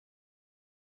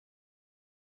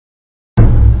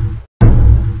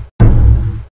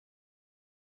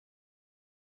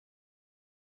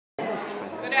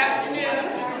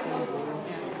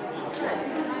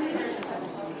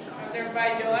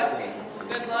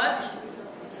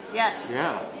Yes.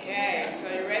 Yeah. Okay,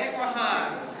 so you ready for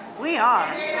Hans? We are.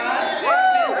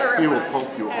 Hans He will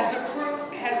poke you has,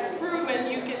 off. has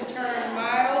proven you can turn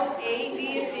mild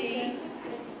ADD,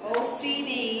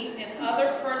 OCD, and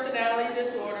other personality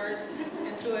disorders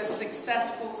into a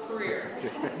successful career.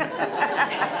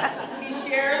 He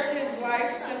shares his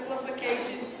life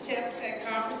simplification tips at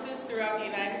conferences throughout the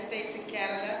United States and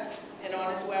Canada and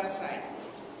on his website.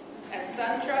 At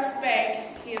SunTrust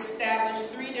Bank, he established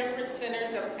 3 different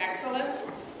centers of excellence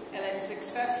and a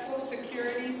successful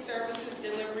security services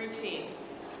delivery team.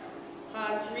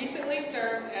 Hans recently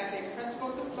served as a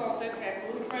principal consultant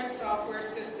at Blueprint Software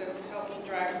Systems, helping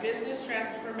drive business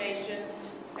transformation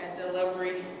and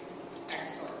delivery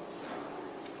excellence.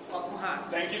 Welcome,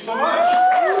 Hans. Thank you so much. All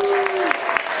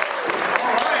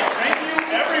right, thank you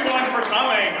everyone for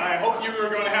coming. I hope you are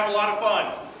going to have a lot of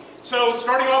fun. So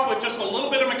starting off with just a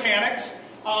little bit of mechanics,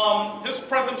 this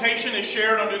presentation is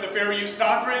shared under the Fair Use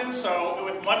Doctrine, so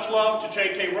with much love to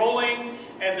J.K. Rowling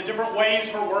and the different ways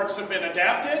her works have been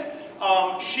adapted.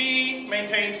 She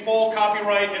maintains full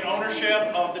copyright and ownership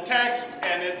of the text,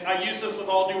 and I use this with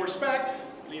all due respect.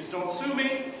 Please don't sue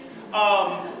me.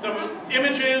 The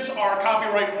images are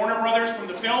copyright Warner Brothers from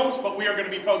the films, but we are going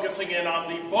to be focusing in on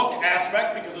the book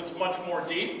aspect because it's much more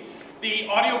deep. The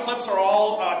audio clips are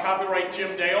all copyright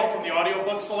Jim Dale from the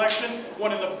audiobook selection,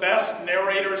 one of the best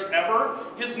narrators ever.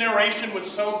 His narration was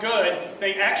so good,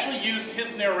 they actually used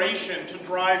his narration to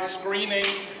drive screening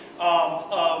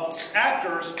of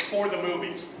actors for the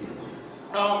movies.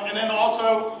 And then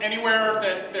also, anywhere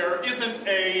that there isn't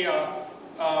a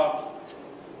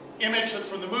image that's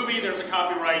from the movie, there's a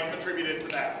copyright attributed to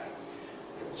that.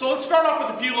 So let's start off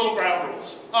with a few little ground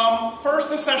rules. First,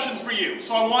 the session's for you,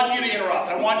 so I want you to interrupt.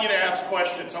 I want you to ask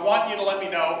questions. I want you to let me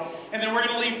know. And then we're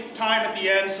going to leave time at the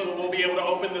end so that we'll be able to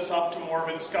open this up to more of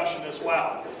a discussion as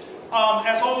well.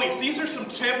 As always, these are some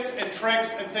tips and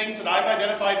tricks and things that I've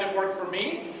identified that work for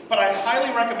me, but I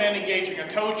highly recommend engaging a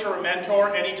coach or a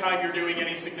mentor anytime you're doing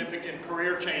any significant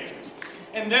career changes.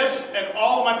 In this and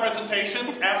all of my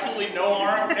presentations, absolutely no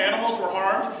animals were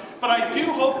harmed, but I do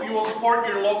hope you will support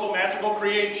your local magical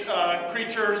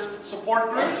creatures support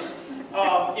groups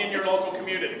in your local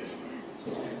communities.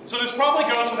 So this probably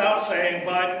goes without saying,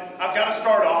 but I've got to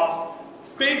start off.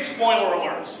 Big spoiler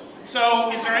alerts.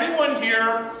 So is there anyone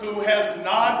here who has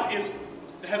not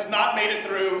made it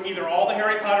through either all the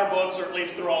Harry Potter books or at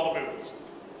least through all the movies?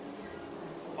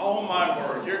 Oh my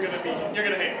word, you're gonna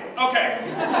hate me. Okay.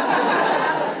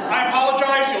 I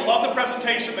apologize, you'll love the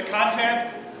presentation, the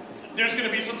content. There's gonna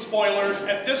be some spoilers.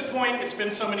 At this point, it's been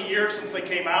so many years since they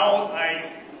came out,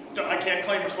 I can't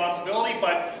claim responsibility,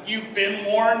 but you've been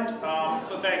warned,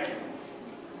 so thank you.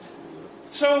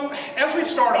 So, as we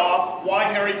start off, why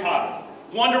Harry Potter?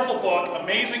 Wonderful book,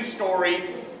 amazing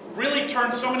story, really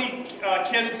turned so many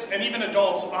kids and even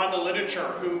adults onto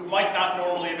literature who might not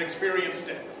normally have experienced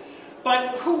it.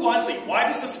 But who was he? Why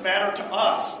does this matter to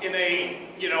us in a,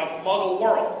 Muggle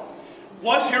world?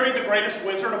 Was Harry the greatest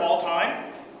wizard of all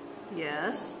time?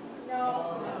 Yes.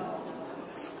 No.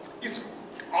 He's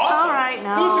awesome. All right,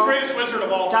 no. Who's the greatest wizard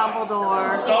of all time?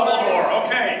 Dumbledore. Dumbledore,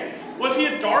 okay. Was he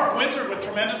a dark wizard with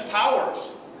tremendous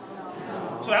powers?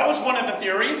 No. So that was one of the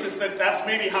theories, is that that's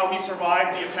maybe how he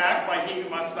survived the attack by he who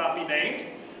must not be named.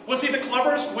 Was he the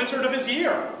cleverest wizard of his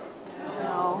year?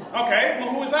 No. Okay,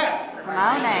 well, who was that?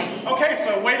 Hermione. Okay,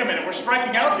 so wait a minute, we're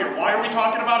striking out here. Why are we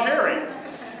talking about Harry?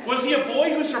 Was he a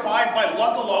boy who survived by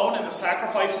luck alone and the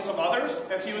sacrifices of others,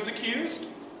 as he was accused?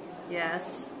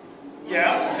 Yes.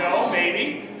 Yes, no,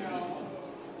 maybe.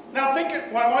 Now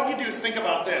what I want you to do is think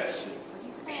about this.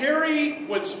 Harry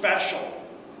was special,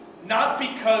 not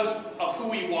because of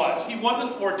who he was. He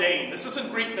wasn't ordained. This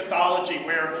isn't Greek mythology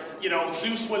where,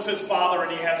 Zeus was his father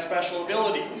and he had special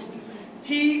abilities.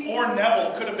 He or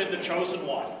Neville could have been the chosen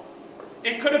one.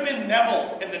 It could have been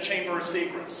Neville in the Chamber of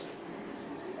Secrets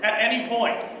at any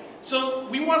point. So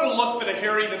we want to look for the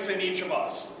Harry that's in each of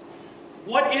us.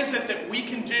 What is it that we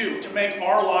can do to make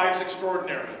our lives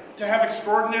extraordinary, to have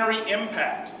extraordinary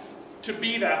impact, to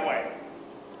be that way?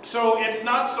 So it's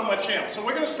not so much him. So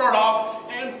we're going to start off,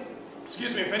 and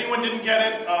excuse me, if anyone didn't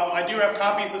get it, I do have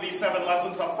copies of these 7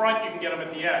 lessons up front. You can get them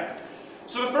at the end.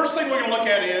 So the first thing we're going to look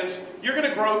at is, you're going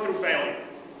to grow through failure.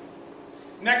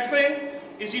 Next thing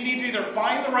is you need to either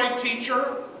find the right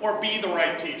teacher or be the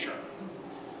right teacher.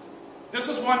 This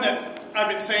is one that I've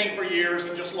been saying for years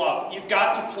and just love. You've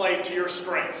got to play to your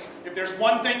strengths. If there's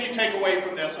one thing you take away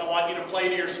from this, I want you to play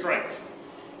to your strengths.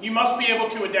 You must be able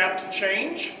to adapt to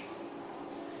change.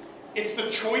 It's the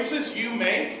choices you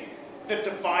make that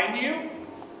define you.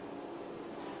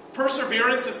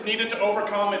 Perseverance is needed to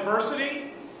overcome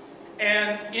adversity.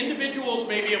 And individuals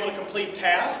may be able to complete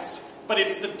tasks, but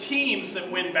it's the teams that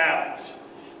win battles.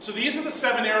 So these are the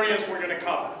 7 areas we're going to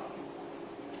cover.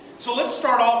 So let's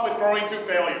start off with growing through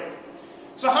failure.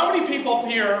 So how many people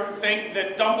here think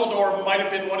that Dumbledore might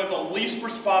have been one of the least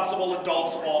responsible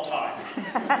adults of all time?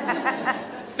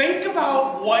 Think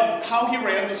about how he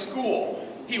ran the school.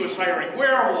 He was hiring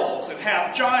werewolves and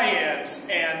half-giants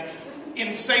and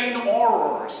insane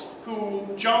aurors who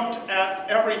jumped at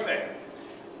everything.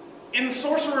 In the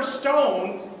Sorcerer's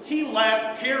Stone, he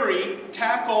let Harry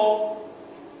tackle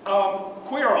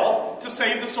Quirrell to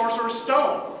save the Sorcerer's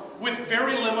Stone with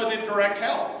very limited direct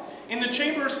help. In the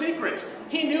Chamber of Secrets,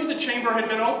 he knew the chamber had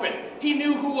been opened. He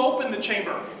knew who opened the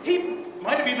chamber. He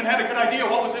might have even had a good idea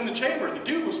what was in the chamber. The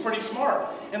dude was pretty smart.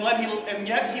 And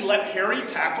yet he let Harry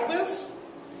tackle this?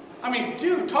 I mean,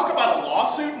 dude, talk about a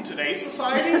lawsuit in today's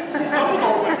society.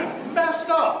 Dumbledore would have been messed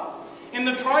up. In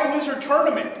the Triwizard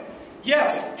Tournament,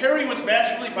 yes, Harry was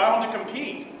magically bound to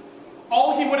compete.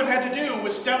 All he would have had to do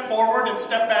was step forward and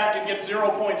step back and get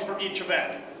 0 points for each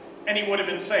event. And he would have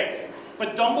been safe.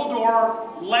 But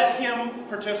Dumbledore let him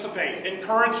participate,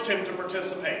 encouraged him to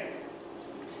participate.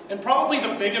 And probably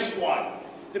the biggest one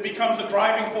that becomes a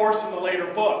driving force in the later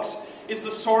books is the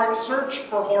search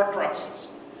for Horcruxes,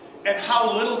 and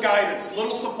how little guidance,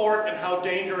 little support, and how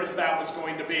dangerous that was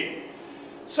going to be.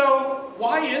 So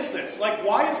why is this? Like,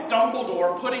 why is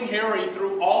Dumbledore putting Harry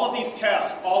through all of these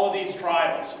tests, all of these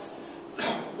trials?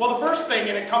 Well, the first thing,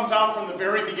 and it comes out from the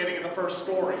very beginning of the first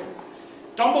story,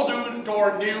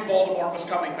 Dumbledore knew Voldemort was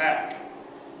coming back.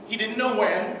 He didn't know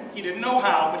when, he didn't know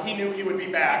how, but he knew he would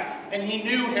be back, and he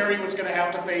knew Harry was going to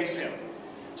have to face him.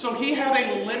 So he had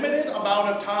a limited amount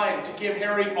of time to give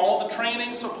Harry all the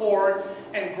training, support,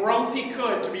 and growth he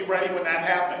could to be ready when that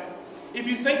happened. If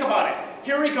you think about it,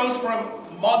 Harry goes from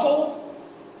Muggle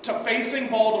to facing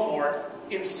Voldemort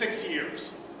in 6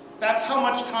 years. That's how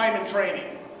much time and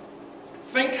training.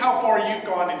 Think how far you've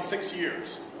gone in 6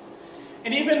 years.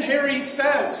 And even Harry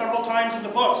says several times in the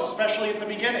books, especially at the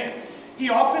beginning, he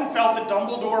often felt that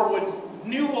Dumbledore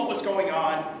knew what was going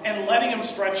on and letting him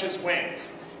stretch his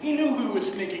wings. He knew who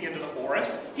was sneaking into the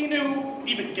forest. He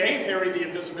even gave Harry the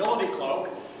invisibility cloak.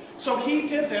 So he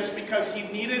did this because he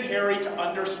needed Harry to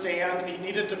understand, he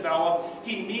needed to develop,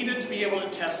 he needed to be able to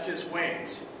test his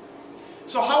wings.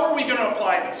 So how are we going to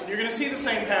apply this? And you're going to see the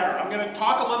same pattern. I'm going to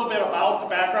talk a little bit about the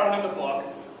background in the book,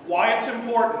 why it's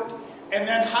important, and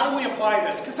then how do we apply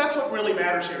this? Because that's what really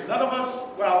matters here. None of us,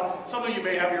 well, some of you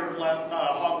may have your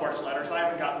Hogwarts letters. I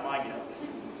haven't gotten mine yet.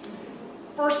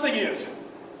 First thing is,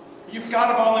 you've got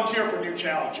to volunteer for new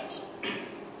challenges.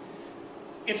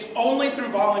 It's only through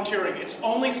volunteering, it's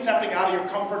only stepping out of your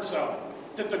comfort zone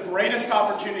that the greatest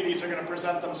opportunities are going to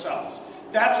present themselves.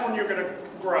 That's when you're going to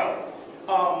grow.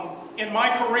 In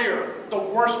my career, the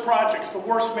worst projects, the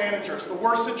worst managers, the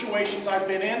worst situations I've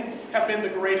been in have been the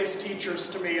greatest teachers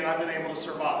to me, and I've been able to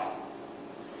survive.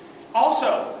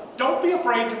 Also, don't be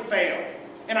afraid to fail.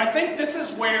 And I think this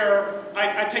is where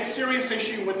I take serious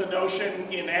issue with the notion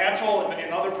in Agile and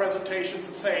in other presentations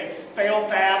that say, fail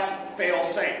fast, fail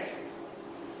safe.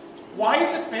 Why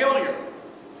is it failure?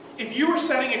 If you are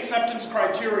setting acceptance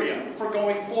criteria for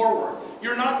going forward,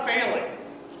 you're not failing.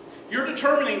 You're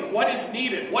determining what is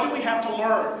needed, what do we have to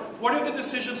learn, what are the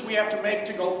decisions we have to make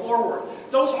to go forward.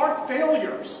 Those aren't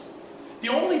failures. The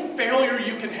only failure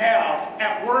you can have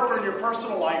at work or in your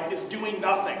personal life is doing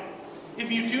nothing.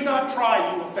 If you do not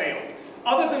try, you will fail.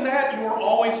 Other than that, you are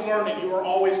always learning, you are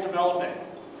always developing.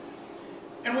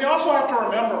 And we also have to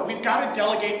remember, we've got to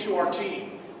delegate to our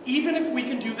team, even if we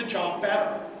can do the job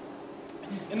better.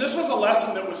 And this was a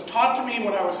lesson that was taught to me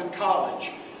when I was in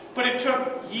college. But it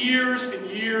took years and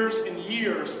years and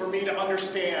years for me to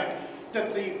understand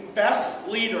that the best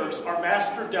leaders are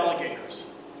master delegators.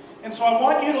 And so I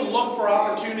want you to look for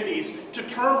opportunities to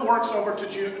turn works over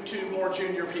to more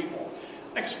junior people.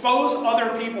 Expose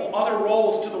other people, other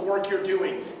roles to the work you're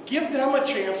doing. Give them a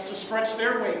chance to stretch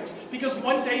their wings, because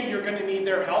one day you're going to need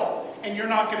their help and you're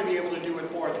not going to be able to do it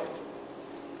for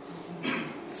them.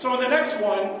 So in the next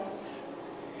one,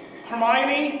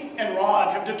 Hermione and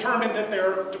Ron have determined that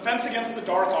their defense against the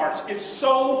dark arts is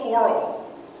so horrible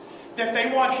that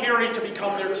they want Harry to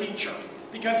become their teacher,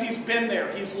 because he's been there,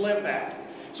 he's lived that.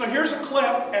 So here's a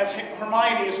clip as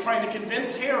Hermione is trying to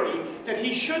convince Harry that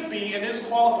he should be and is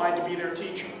qualified to be their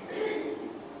teacher.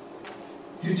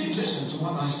 You did listen to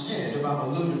what I said about a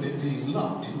load of it being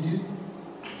luck, didn't you?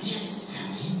 Yes,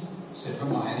 Harry, said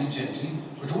Hermione gently,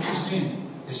 but all the same,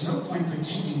 there's no point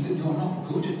pretending that you're not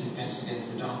good at defense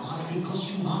against the dark arts,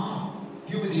 because you are.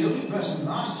 You were the only person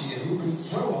last year who could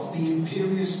throw off the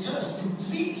Imperious Curse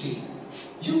completely.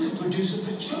 You could produce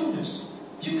a Patronus,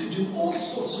 You can do all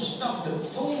sorts of stuff that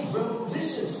full-grown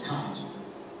wizards can't.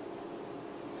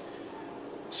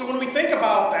 So when we think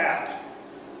about that,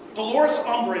 Dolores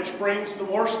Umbridge brings the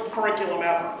worst curriculum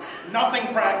ever. Nothing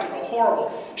practical,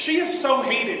 horrible. She is so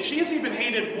hated. She is even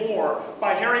hated more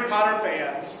by Harry Potter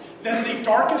fans than the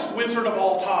darkest wizard of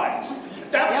all times.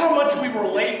 That's how much we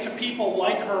relate to people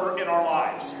like her in our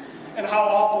lives, and how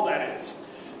awful that is.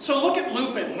 So look at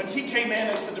Lupin when he came in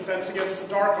as the Defense Against the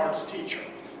Dark Arts teacher.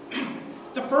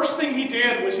 The first thing he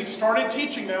did was he started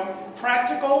teaching them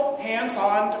practical,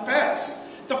 hands-on defense.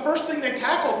 The first thing they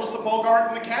tackled was the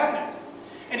Bogart and the cabinet.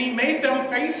 And he made them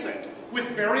face it with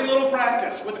very little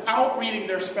practice, without reading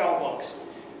their spell books,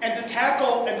 and to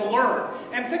tackle and to learn.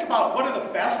 And think about one of the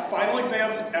best final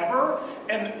exams ever,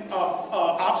 an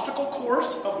obstacle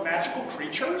course of magical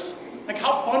creatures. Like,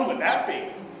 how fun would that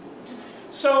be?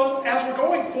 So as we're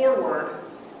going forward,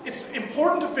 it's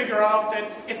important to figure out that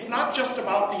it's not just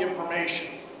about the information.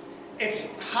 It's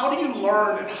how do you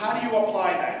learn and how do you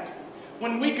apply that?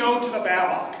 When we go to the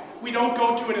Babok, we don't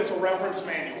go to it as a reference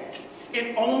manual.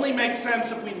 It only makes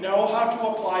sense if we know how to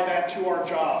apply that to our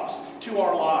jobs, to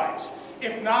our lives.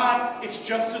 If not, it's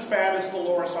just as bad as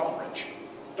Dolores Umbridge.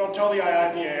 Don't tell the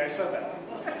IIBA I said that.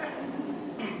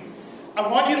 I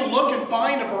want you to look and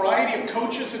find a variety of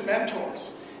coaches and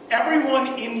mentors.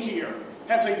 Everyone in here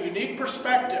has a unique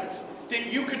perspective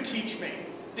that you could teach me,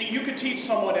 that you could teach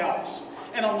someone else.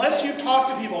 And unless you talk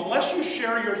to people, unless you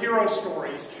share your hero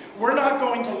stories, we're not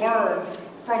going to learn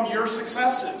from your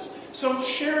successes. So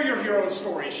share your hero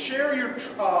stories, share your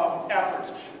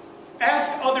efforts.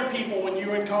 Ask other people when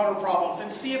you encounter problems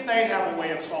and see if they have a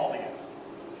way of solving it.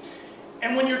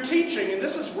 And when you're teaching, and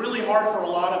this is really hard for a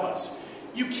lot of us,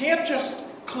 you can't just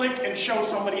click and show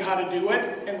somebody how to do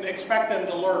it and expect them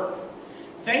to learn.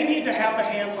 They need to have the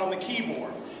hands on the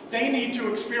keyboard. They need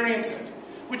to experience it.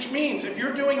 Which means if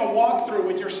you're doing a walkthrough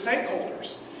with your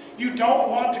stakeholders, you don't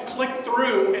want to click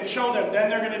through and show them, then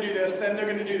they're going to do this, then they're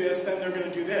going to do this, then they're going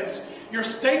to do this. Your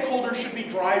stakeholders should be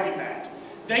driving that.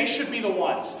 They should be the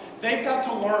ones. They've got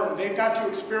to learn. They've got to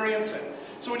experience it.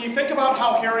 So when you think about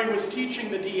how Harry was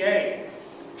teaching the DA,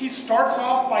 he starts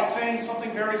off by saying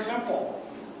something very simple.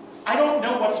 I don't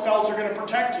know what spells are going to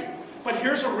protect you, but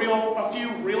here's a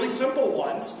few really simple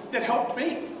ones that helped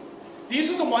me. These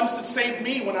are the ones that saved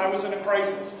me when I was in a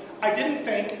crisis. I didn't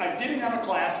think, I didn't have a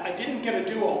class, I didn't get a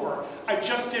do-over, I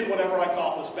just did whatever I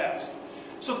thought was best.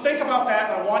 So think about that,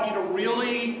 and I want you to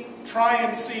really try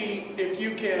and see if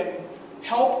you can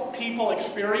help people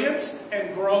experience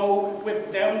and grow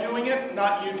with them doing it,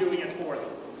 not you doing it for them.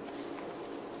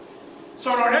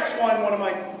 So in our next one of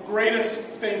my greatest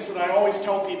things that I always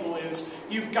tell people is,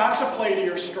 you've got to play to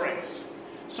your strengths.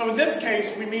 So in this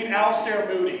case, we meet Alistair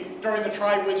Moody during the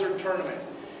Tri-Wizard tournament.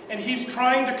 And he's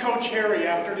trying to coach Harry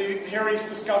after Harry's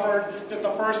discovered that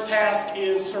the first task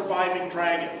is surviving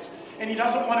dragons. And he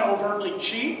doesn't want to overtly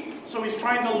cheat, so he's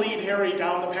trying to lead Harry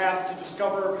down the path to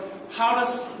discover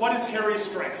what is Harry's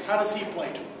strengths? How does he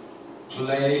play to them?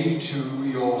 Play to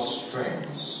your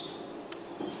strengths.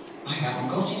 I haven't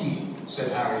got any,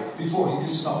 said Harry, before he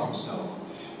could stop himself.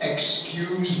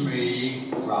 Excuse me,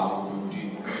 growled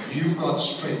Moody. You've got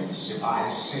strengths if I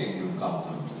say you've got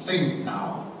them. Think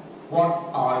now. What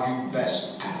are you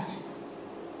best at?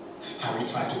 Harry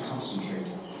tried to concentrate.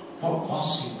 What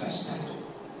was he best at?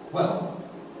 Well,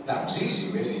 that was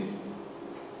easy, really.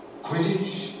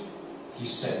 Quidditch, he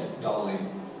said dully,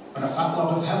 and a fat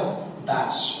lot of help.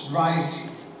 That's right,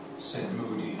 said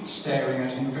Moody, staring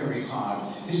at him very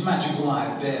hard, his magical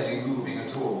eye barely moving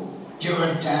at all. You're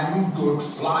a damn good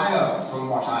flyer, from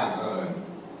what I've heard.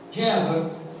 Yeah,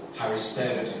 but Harry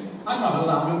stared at him. I'm not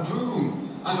allowed a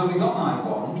broom. I've only got my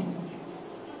wand.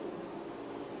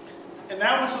 And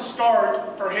that was the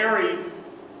start for Harry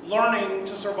learning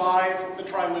to survive the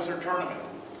Tri-Wizard tournament.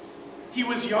 He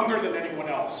was younger than anyone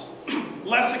else,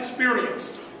 less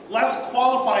experienced, less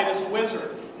qualified as a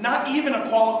wizard, not even a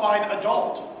qualified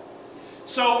adult.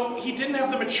 So he didn't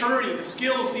have the maturity, the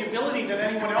skills, the ability that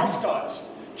anyone else does.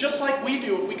 Just like we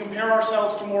do if we compare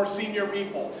ourselves to more senior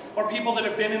people or people that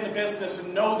have been in the business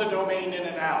and know the domain in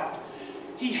and out.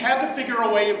 He had to figure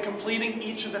a way of completing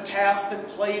each of the tasks that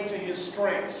played to his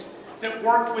strengths, that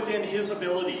worked within his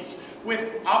abilities,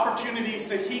 with opportunities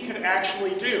that he could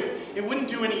actually do. It wouldn't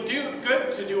do any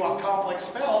good to do a complex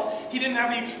spell. He didn't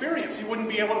have the experience. He wouldn't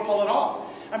be able to pull it off.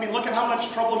 I mean, look at how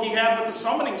much trouble he had with the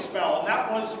summoning spell, and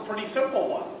that was a pretty simple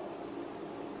one.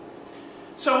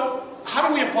 So, how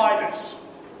do we apply this?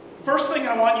 First thing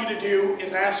I want you to do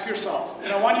is ask yourself,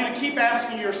 and I want you to keep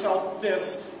asking yourself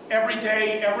this every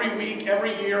day, every week,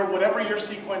 every year, whatever your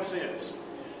sequence is.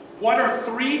 What are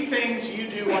 3 things you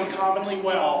do uncommonly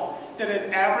well that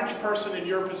an average person in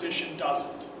your position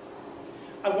doesn't.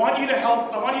 I want you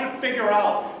to figure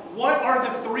out what are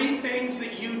the 3 things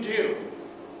that you do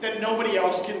that nobody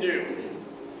else can do.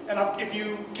 And if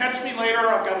you catch me later,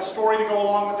 I've got a story to go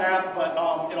along with that, but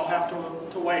it'll have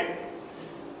to wait.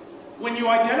 When you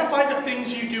identify the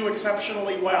things you do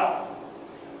exceptionally well,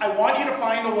 I want you to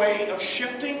find a way of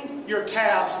shifting your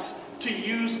tasks to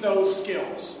use those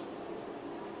skills.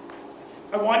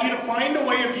 I want you to find a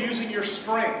way of using your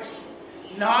strengths,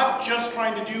 not just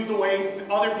trying to do the way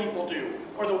other people do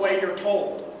or the way you're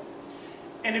told.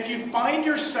 And if you find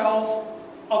yourself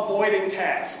avoiding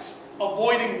tasks,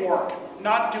 avoiding work,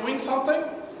 not doing something,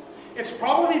 it's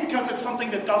probably because it's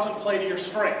something that doesn't play to your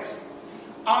strengths.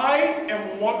 I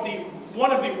am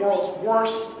one of the world's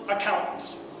worst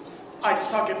accountants. I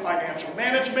suck at financial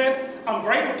management. I'm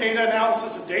great with data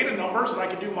analysis and data numbers, and I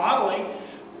can do modeling,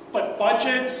 but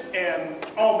budgets and,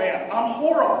 oh man, I'm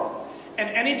horrible. And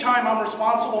anytime I'm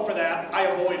responsible for that, I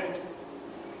avoid it.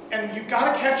 And you've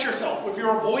got to catch yourself. If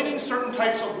you're avoiding certain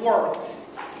types of work,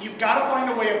 you've got to find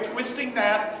a way of twisting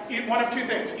that, one of 2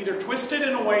 things. Either twist it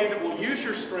in a way that will use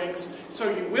your strengths so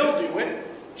you will do it,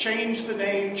 change the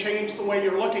name, change the way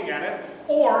you're looking at it,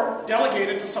 or delegate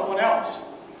it to someone else.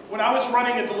 When I was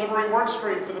running a delivery work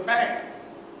stream for the bank,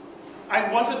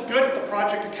 I wasn't good at the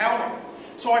project accounting.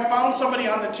 So I found somebody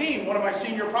on the team, one of my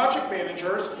senior project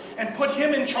managers, and put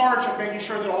him in charge of making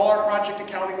sure that all our project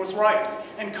accounting was right,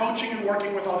 and coaching and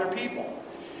working with other people.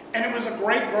 And it was a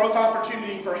great growth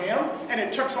opportunity for him, and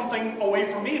it took something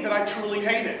away from me that I truly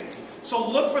hated. So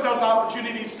look for those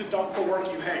opportunities to dump the work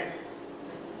you hate.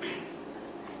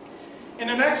 In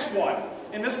the next one,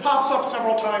 and this pops up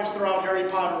several times throughout Harry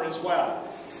Potter as well,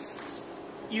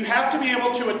 you have to be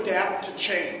able to adapt to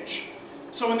change.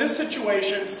 So in this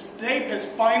situation, Snape has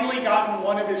finally gotten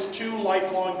one of his 2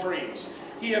 lifelong dreams.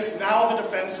 He is now the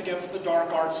Defense Against the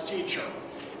Dark Arts teacher.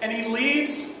 And he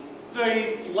leads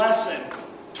the lesson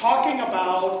talking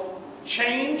about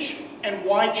change and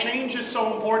why change is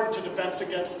so important to Defense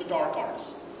Against the Dark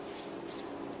Arts.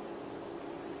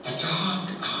 The dark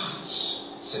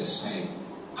arts, said Snape,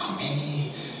 are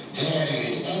many,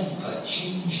 varied,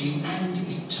 ever-changing and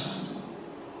eternal.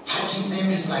 Fighting them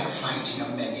is like fighting a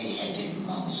many-headed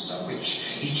monster,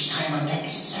 which, each time a neck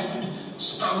is severed,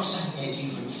 sprouts a head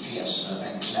even fiercer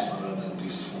and cleverer than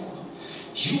before.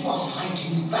 You are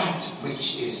fighting that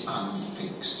which is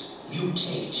unfixed,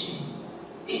 mutating,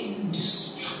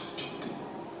 indestructible.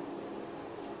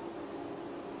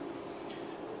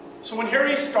 So when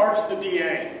Harry starts the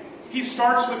DA, he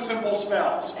starts with simple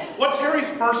spells. What's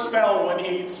Harry's first spell when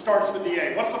he starts the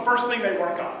DA? What's the first thing they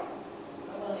work on?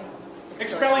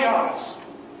 Expelliarmus.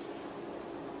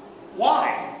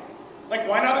 Why? Like,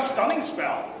 why not a stunning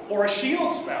spell or a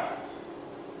shield spell?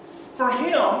 For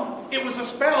him, it was a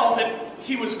spell that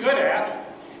he was good at,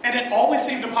 and it always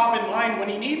seemed to pop in mind when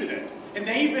he needed it.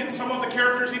 And some of the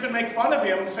characters even make fun of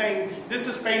him, saying, this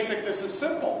is basic, this is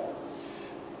simple.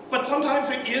 But sometimes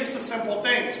it is the simple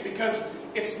things, because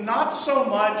it's not so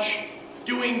much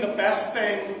doing the best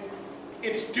thing,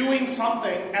 it's doing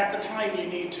something at the time you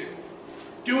need to.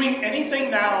 Doing anything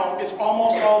now is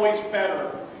almost always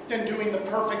better than doing the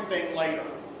perfect thing later.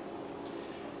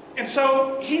 And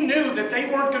so he knew that they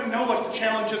weren't going to know what the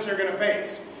challenges they're going to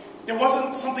face. It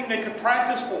wasn't something they could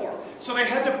practice for. So they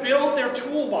had to build their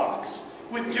toolbox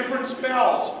with different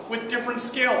spells, with different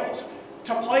skills,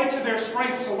 to play to their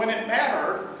strengths, so when it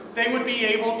mattered, they would be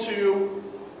able to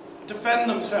defend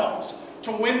themselves,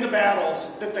 to win the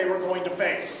battles that they were going to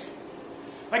face.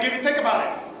 Like, if you think about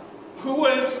it, who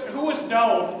was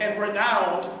known and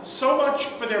renowned so much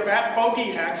for their bat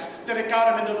bogey hex that it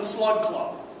got them into the Slug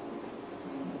Club?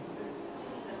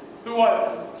 Who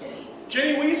was it?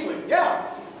 Ginny Weasley, yeah.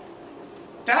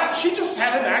 She just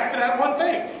had an knack for that one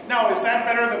thing. Now, is that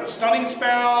better than a stunning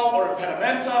spell or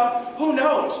impedimenta? Who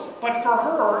knows? But for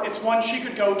her, it's one she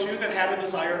could go to that had a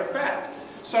desired effect.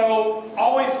 So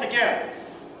always, again,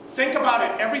 think about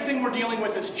it. Everything we're dealing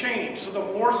with is change. So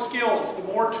the more skills, the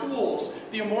more tools,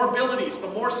 the more abilities, the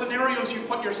more scenarios you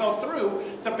put yourself through,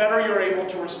 the better you're able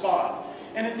to respond.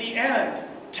 And at the end,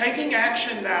 taking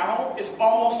action now is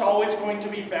almost always going to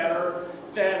be better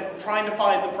than trying to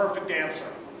find the perfect answer.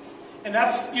 And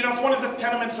that's, it's one of the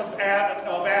tenements of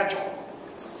Agile.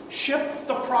 Ship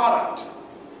the product.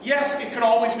 Yes, it could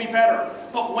always be better,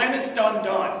 but when it's done,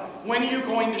 done. When are you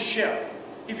going to ship?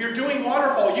 If you're doing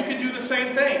waterfall, you can do the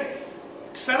same thing.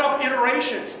 Set up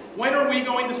iterations. When are we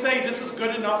going to say this is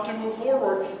good enough to move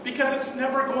forward? Because it's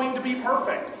never going to be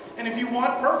perfect. And if you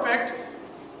want perfect,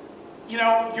 you're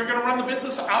going to run the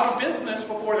business out of business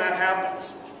before that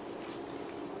happens.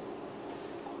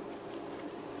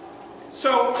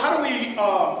 So how do we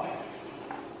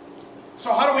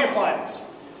So how do we apply this?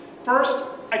 First,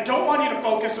 I don't want you to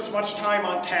focus as much time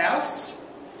on tasks.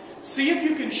 See if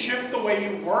you can shift the way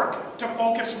you work to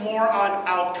focus more on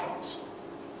outcomes.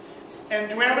 And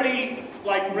do we have any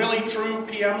like really true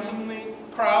PMs in the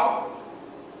crowd?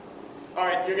 All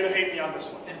right, you're going to hate me on this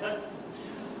one.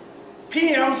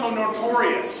 PMs are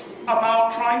notorious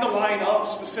about trying to line up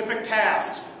specific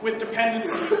tasks with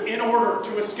dependencies in order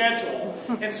to a schedule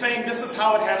and saying this is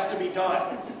how it has to be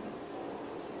done.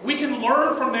 We can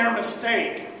learn from their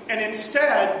mistake, and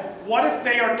instead, what if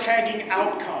they are tagging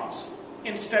outcomes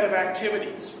instead of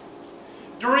activities?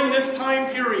 During this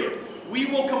time period, we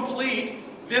will complete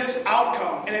this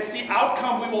outcome, and it's the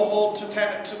outcome we will hold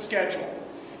to schedule.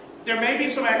 There may be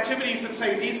some activities that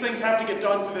say these things have to get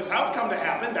done for this outcome to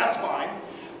happen, that's fine,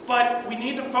 but we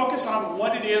need to focus on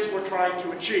what it is we're trying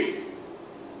to achieve.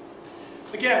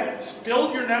 Again,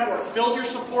 build your network, build your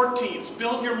support teams,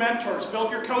 build your mentors,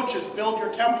 build your coaches, build your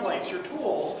templates, your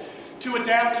tools to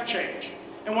adapt to change.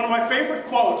 And one of my favorite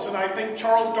quotes, and I think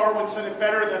Charles Darwin said it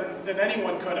better than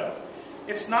anyone could have,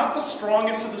 it's not the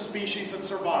strongest of the species that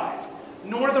survive,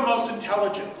 nor the most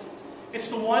intelligent. It's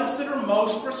the ones that are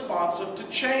most responsive to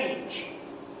change.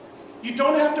 You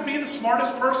don't have to be the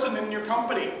smartest person in your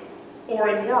company, or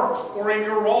in work, or in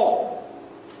your role.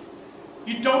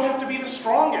 You don't have to be the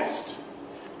strongest.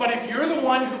 But if you're the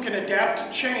one who can adapt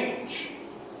to change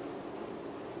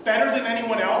better than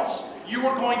anyone else, you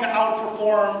are going to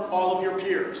outperform all of your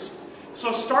peers.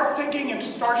 So start thinking and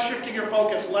start shifting your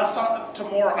focus less to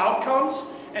more outcomes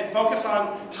and focus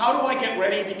on how do I get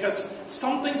ready because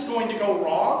something's going to go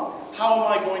wrong. How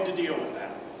am I going to deal with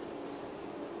that?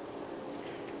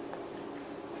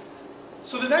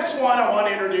 So the next one I want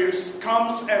to introduce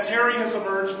comes as Harry has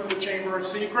emerged from the Chamber of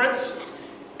Secrets,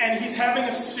 and he's having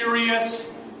a serious,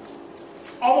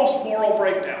 almost moral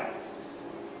breakdown.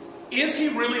 Is he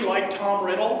really like Tom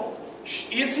Riddle?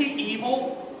 Is he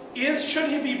evil? Should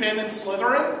he be been in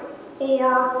Slytherin?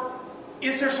 Or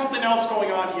is there something else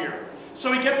going on here?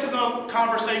 So he gets into a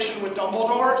conversation with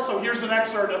Dumbledore. So here's an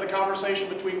excerpt of the conversation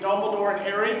between Dumbledore and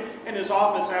Harry in his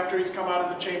office after he's come out of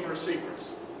the Chamber of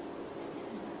Secrets.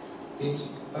 It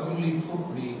only put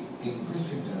me in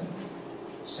Gryffindor,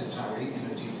 said Harry in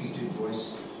a defeated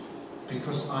voice,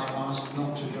 because I asked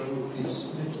not to go in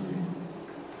Slytherin.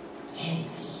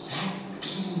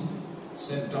 Exactly,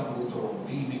 said Dumbledore,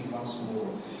 beaming once more,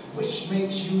 which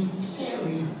makes you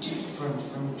very different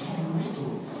from Tom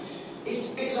Riddle.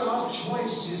 It is our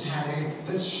choices, Harry,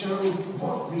 that show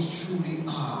what we truly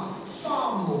are,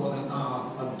 far more than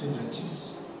our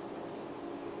abilities.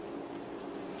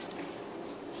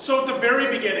 So at the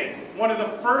very beginning, one of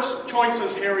the first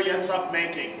choices Harry ends up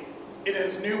making in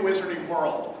his new wizarding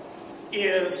world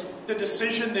is the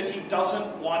decision that he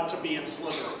doesn't want to be in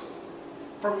Slytherin.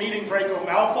 From meeting Draco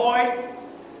Malfoy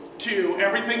to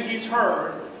everything he's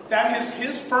heard, that is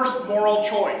his first moral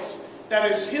choice. That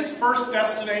is his first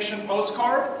destination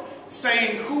postcard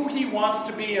saying who he wants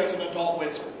to be as an adult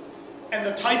wizard and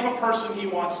the type of person he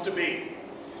wants to be.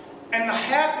 And the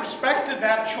hat respected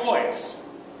that choice.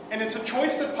 And it's a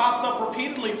choice that pops up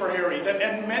repeatedly for Harry, that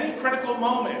at many critical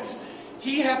moments,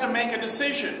 he had to make a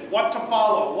decision, what to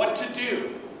follow, what to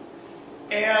do.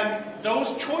 And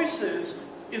those choices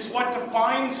is what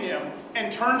defines him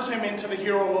and turns him into the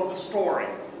hero of the story.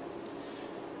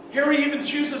 Harry even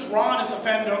chooses Ron as a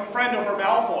friend over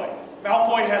Malfoy.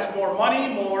 Malfoy has more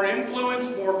money, more influence,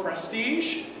 more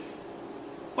prestige.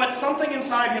 But something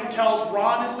inside him tells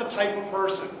Ron is the type of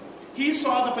person. He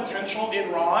saw the potential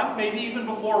in Ron, maybe even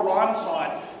before Ron saw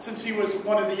it, since he was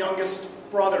one of the youngest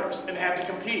brothers and had to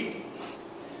compete.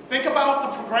 Think about the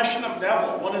progression of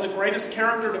Neville, one of the greatest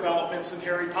character developments in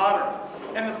Harry Potter,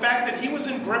 and the fact that he was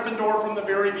in Gryffindor from the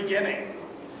very beginning.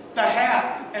 The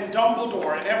Hat and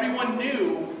Dumbledore and everyone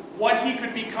knew what he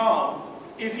could become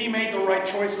if he made the right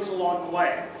choices along the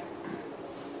way.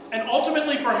 And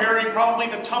ultimately for Harry, probably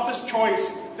the toughest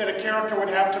choice that a character would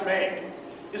have to make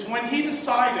is when he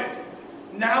decided,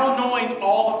 now knowing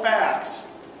all the facts,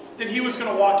 that he was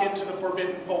going to walk into the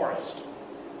Forbidden Forest,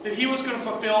 that he was going to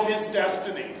fulfill his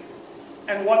destiny,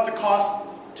 and what the cost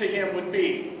to him would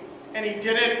be. And he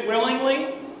did it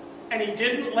willingly, and he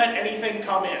didn't let anything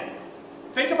come in.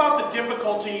 Think about the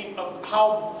difficulty of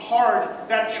how hard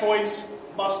that choice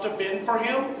must have been for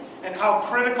him, and how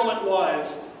critical it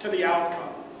was to the outcome.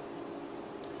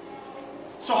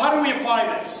 So how do we apply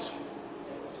this?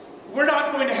 We're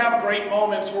not going to have great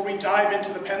moments where we dive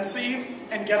into the pensieve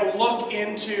and get a look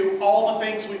into all the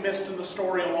things we missed in the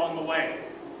story along the way.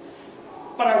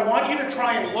 But I want you to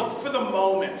try and look for the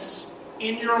moments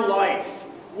in your life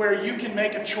where you can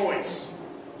make a choice.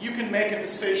 You can make a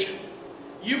decision.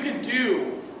 You can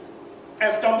do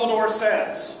as Dumbledore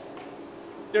says,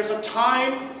 there's a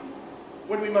time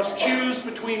when we must choose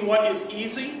between what is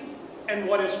easy and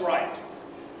what is right.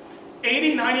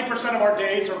 80–90% of our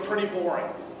days are pretty boring.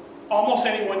 Almost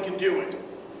anyone can do it.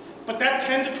 But that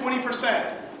 10 to 20%,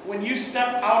 when you step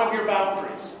out of your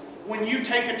boundaries, when you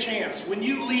take a chance, when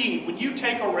you lead, when you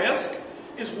take a risk,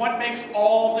 is what makes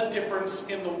all the difference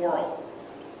in the world.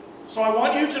 So I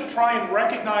want you to try and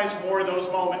recognize more of those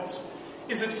moments.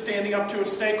 Is it standing up to a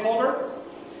stakeholder?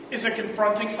 Is it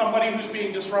confronting somebody who's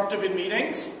being disruptive in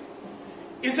meetings?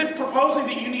 Is it proposing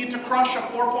that you need to crush a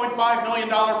 $4.5 million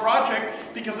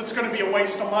project because it's going to be a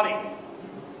waste of money?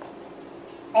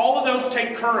 All of those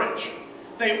take courage.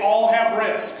 They all have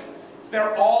risk.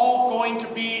 They're all going to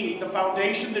be the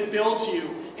foundation that builds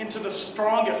you into the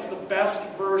strongest, the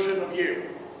best version of you.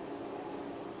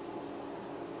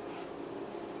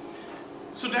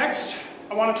 So next,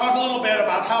 I want to talk a little bit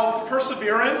about how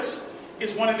perseverance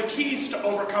is one of the keys to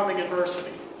overcoming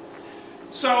adversity.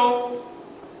 So,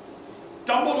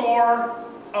 Dumbledore,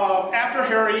 after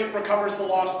Harry recovers the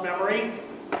lost memory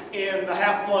in the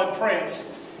Half-Blood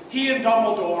Prince, he and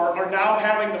Dumbledore are now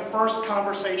having the first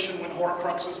conversation when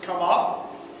Horcruxes come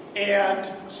up and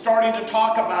starting to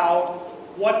talk about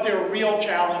what their real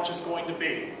challenge is going to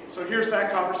be. So here's that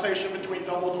conversation between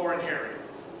Dumbledore and Harry.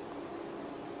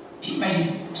 He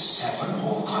made 7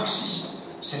 Horcruxes,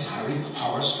 said Harry,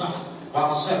 horror-struck, while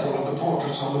several of the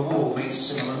portraits on the wall made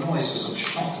similar noises of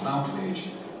shock and outrage.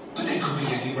 But they could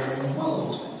be anywhere in the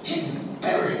world, hidden,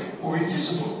 buried, or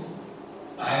invisible.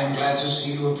 I am glad to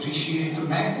see you appreciate the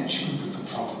magnitude of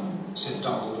the problem, said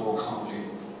Dumbledore calmly.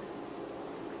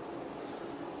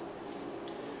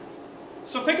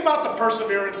 So think about the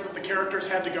perseverance that the characters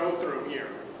had to go through here.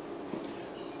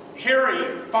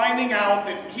 Harry finding out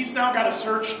that he's now got to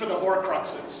search for the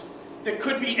Horcruxes that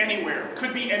could be anywhere,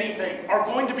 could be anything, are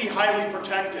going to be highly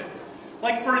protected.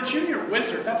 Like for a junior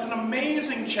wizard, that's an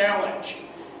amazing challenge.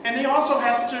 And he also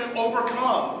has to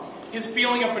overcome his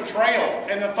feeling of betrayal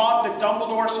and the thought that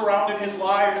Dumbledore surrounded his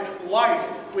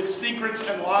life with secrets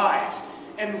and lies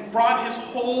and brought his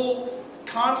whole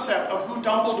concept of who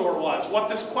Dumbledore was, what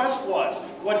this quest was,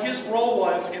 what his role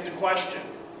was into question.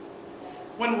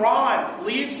 When Ron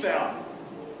leaves them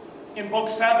in Book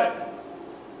 7,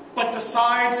 but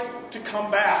decides to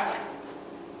come back,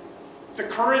 the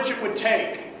courage it would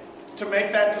take to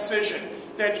make that decision,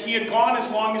 that he had gone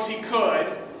as long as he could,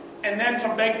 and then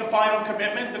to make the final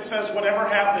commitment that says, whatever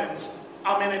happens,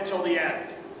 I'm in it till the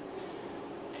end.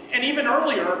 And even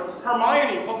earlier,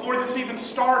 Hermione, before this even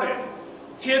started,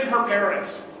 hid her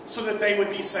parents so that they would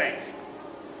be safe.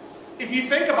 If you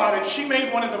think about it, she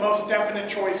made one of the most definite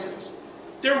choices.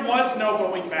 There was no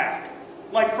going back.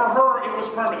 Like for her, it was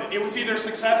permanent. It was either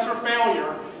success or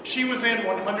failure. She was in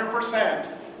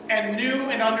 100% and knew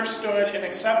and understood and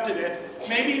accepted it,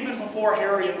 maybe even before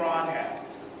Harry and Ron had.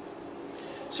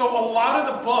 So a lot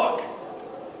of the book,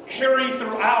 Harry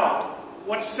throughout,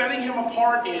 what's setting him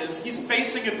apart is he's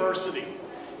facing adversity.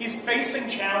 He's facing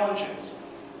challenges.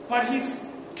 But he's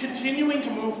continuing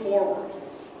to move forward.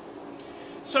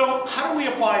 So how do we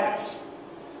apply this?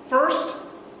 First,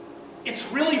 it's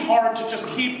really hard to just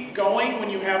keep going when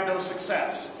you have no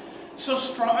success. So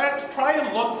try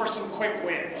and look for some quick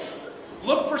wins.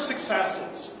 Look for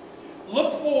successes.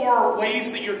 Look for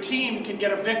ways that your team can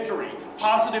get a victory,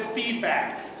 positive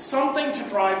feedback, something to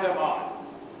drive them on.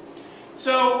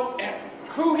 So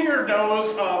who here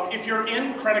knows if you're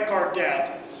in credit card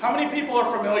debt, how many people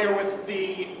are familiar with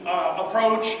the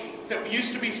approach that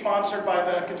used to be sponsored by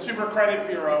the Consumer Credit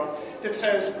Bureau that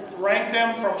says rank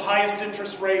them from highest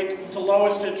interest rate to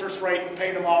lowest interest rate and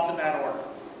pay them off in that order?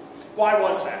 Why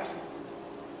was that?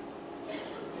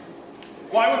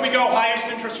 Why would we go highest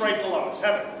interest rate to lowest?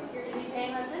 Heaven? You're going to be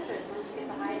paying less interest once you get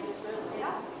the high interest rate paid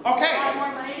off. Okay. You have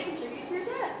more money to contribute to your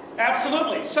debt.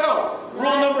 Absolutely. So,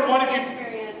 rule number one, if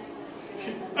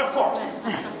you... Of course.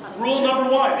 Rule number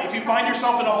one, if you find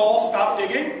yourself in a hole, stop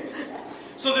digging.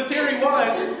 So the theory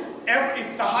was,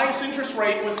 if the highest interest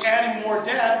rate was adding more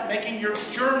debt, making your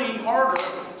journey harder,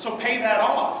 so pay that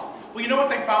off. Well, you know what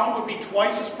they found would be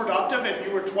twice as productive and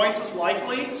you were twice as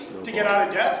likely to get out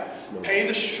of debt? Pay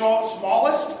the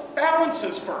smallest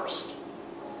balances first.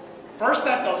 First,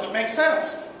 that doesn't make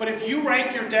sense. But if you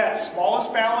rank your debt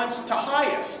smallest balance to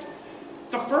highest,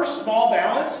 the first small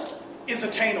balance is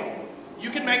attainable. You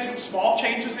can make some small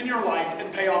changes in your life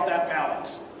and pay off that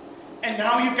balance. And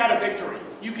now you've got a victory.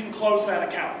 You can close that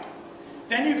account.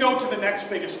 Then you go to the next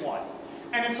biggest one.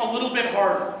 And it's a little bit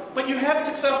harder. But you had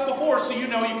success before, so you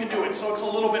know you can do it. So it's a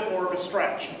little bit more of a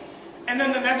stretch. And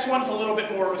then the next one's a little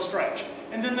bit more of a stretch.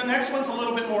 And then the next one's a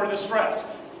little bit more of a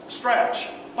stretch.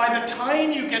 By the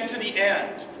time you get to the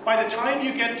end, by the time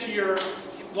you get to your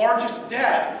largest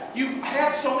debt, you've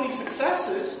had so many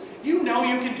successes, you know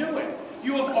you can do it.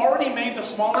 You have already made the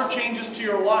smaller changes to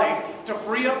your life to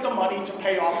free up the money to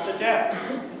pay off the debt.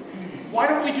 Why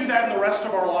don't we do that in the rest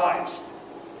of our lives?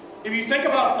 If you think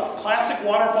about the classic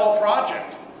waterfall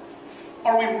project,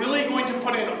 are we really going to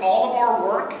put in all of our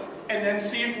work and then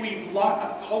see if we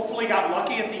hopefully got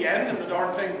lucky at the end and the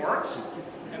darn thing works?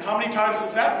 And how many times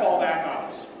does that fall back on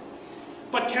us?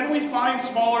 But can we find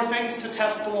smaller things to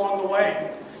test along the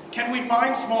way? Can we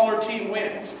find smaller team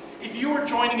wins? If you are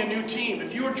joining a new team,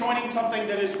 if you are joining something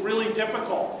that is really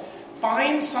difficult,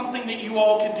 find something that you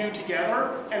all can do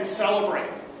together and celebrate.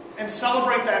 And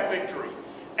celebrate that victory.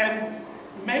 And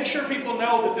make sure people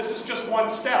know that this is just one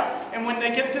step. And when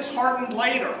they get disheartened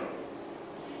later,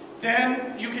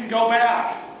 then you can go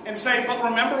back and say, but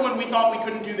remember when we thought we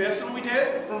couldn't do this and we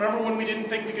did? Remember when we didn't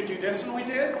think we could do this and we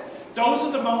did? Those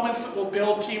are the moments that will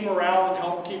build team morale and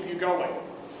help keep you going.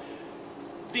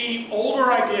 The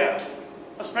older I get,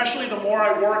 especially the more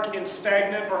I work in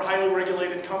stagnant or highly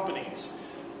regulated companies,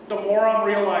 the more I'm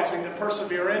realizing that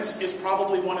perseverance is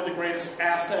probably one of the greatest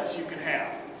assets you can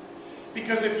have.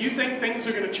 Because if you think things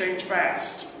are going to change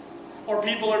fast, or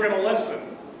people are going to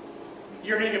listen,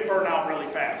 you're going to get burnt out really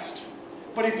fast.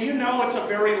 But if you know it's a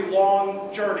very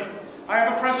long journey, I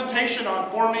have a presentation on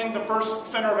forming the first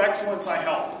Center of Excellence I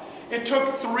helped. It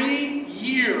took 3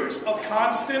 years of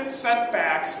constant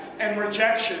setbacks and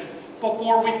rejection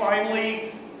before we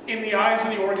finally, in the eyes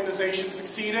of the organization,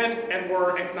 succeeded and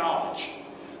were acknowledged.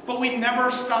 But we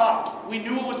never stopped. We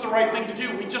knew it was the right thing to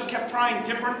do. We just kept trying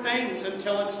different things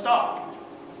until it stuck.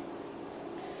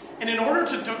 And in order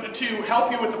to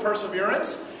help you with the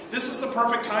perseverance, this is the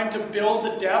perfect time to build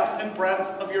the depth and breadth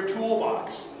of your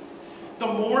toolbox. The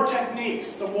more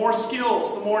techniques, the more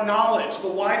skills, the more knowledge, the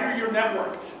wider your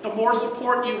network, the more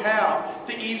support you have,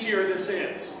 the easier this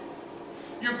is.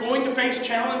 You're going to face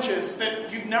challenges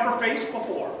that you've never faced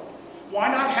before. Why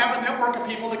not have a network of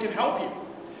people that can help you?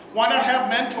 Why not have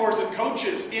mentors and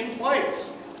coaches in place?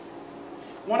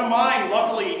 One of mine,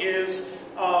 luckily, is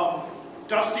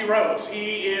Dusty Rhodes.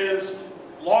 He is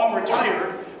long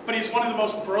retired, but he's one of the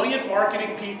most brilliant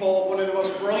marketing people, one of the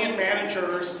most brilliant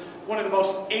managers, one of the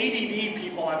most ADD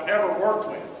people I've ever worked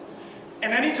with.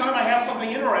 And anytime I have something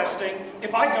interesting,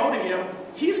 if I go to him,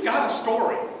 he's got a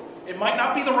story. It might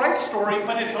not be the right story,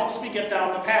 but it helps me get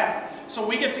down the path. So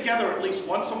we get together at least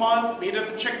once a month, meet at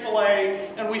the Chick-fil-A,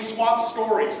 and we swap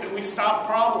stories and we stop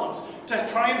problems to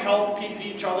try and help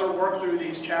each other work through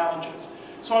these challenges.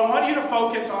 So I want you to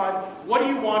focus on what do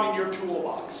you want in your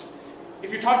toolbox.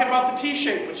 If you're talking about the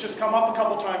T-shape, which has come up a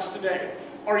couple times today,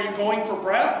 are you going for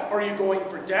breadth? Are you going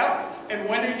for depth? And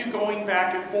when are you going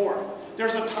back and forth?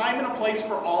 There's a time and a place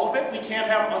for all of it. We can't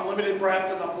have unlimited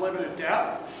breadth and unlimited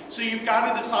depth. So you've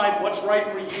got to decide what's right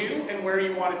for you and where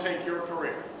you want to take your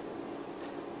career.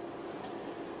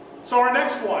 So our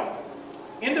next one,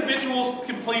 individuals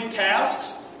complete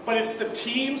tasks, but it's the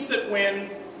teams that win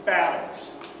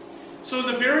battles. So in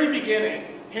the very beginning,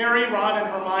 Harry, Ron, and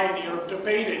Hermione are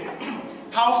debating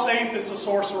how safe is the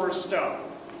Sorcerer's Stone.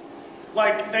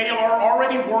 Like, they are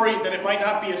already worried that it might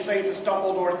not be as safe as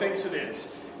Dumbledore thinks it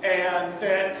is, and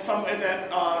that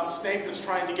Snape is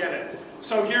trying to get it.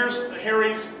 So here's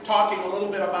Harry's talking a little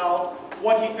bit about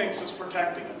what he thinks is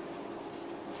protecting it.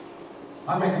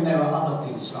 I reckon there are other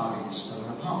things guarding the stone,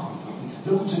 apart from fluffy.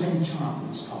 Loads of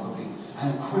enchantments, probably.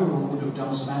 And Quirrell would have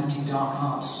done some anti-dark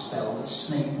arts spell that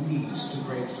Snape needs to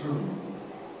break through.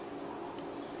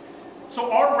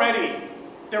 So already,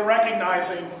 they're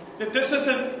recognizing that this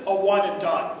isn't a one and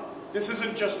done. This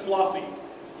isn't just fluffy.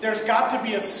 There's got to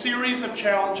be a series of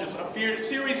challenges, a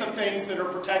series of things that are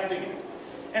protecting it.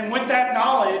 And with that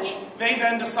knowledge, they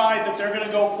then decide that they're going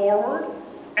to go forward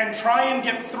and try and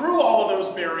get through all of those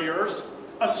barriers,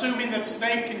 assuming that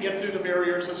Snape can get through the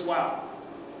barriers as well.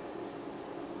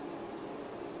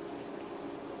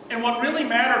 And what really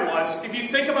mattered was, if you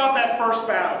think about that first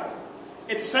battle,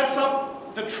 it sets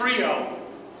up the trio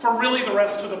for really the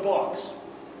rest of the books.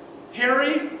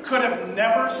 Harry could have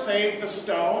never saved the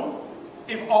stone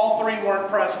if all three weren't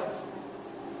present.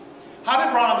 How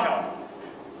did Ron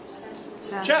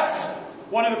help? Chess.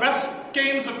 One of the best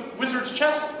games of Wizard's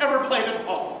chess ever played at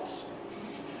Hogwarts.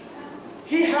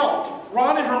 He helped.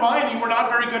 Ron and Hermione were not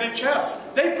very good at chess.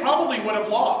 They probably would have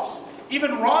lost.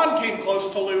 Even Ron came close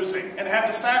to losing and had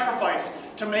to sacrifice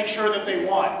to make sure that they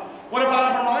won. What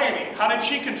about Hermione? How did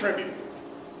she contribute?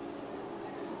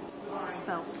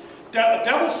 Spells.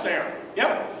 Devil's Snare.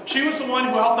 Yep. She was the one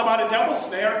who helped them out of Devil's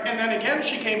Snare, and then again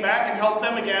she came back and helped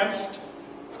them against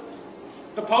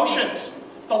the potions,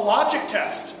 the logic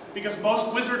test. because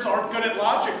most wizards aren't good at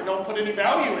logic or don't put any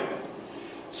value in it.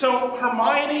 So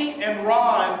Hermione and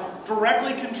Ron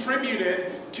directly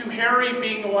contributed to Harry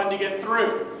being the one to get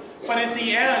through. But at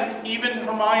the end, even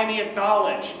Hermione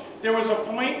acknowledged there was a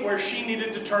point where she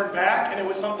needed to turn back, and it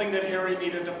was something that Harry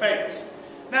needed to face.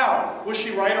 Now, was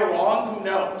she right or wrong? Who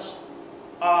knows?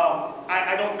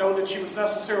 I don't know that she was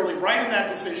necessarily right in that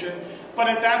decision, but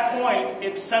at that point,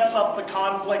 it sets up the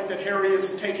conflict that Harry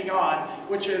is taking on,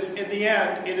 which is, in the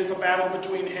end, it is a battle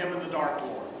between him and the Dark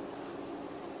Lord.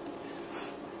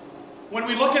 When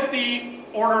we look at the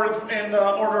Order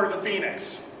of the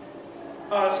Phoenix,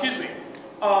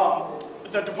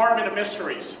 the Department of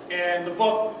Mysteries and the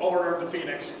book Order of the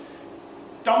Phoenix,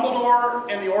 Dumbledore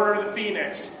and the Order of the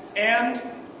Phoenix and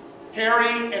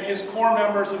Harry and his core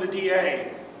members of the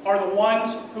DA are the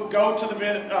ones who go to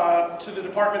the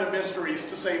Department of Mysteries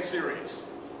to save Sirius.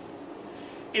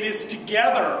 It is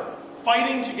together,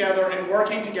 fighting together and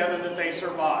working together, that they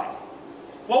survive.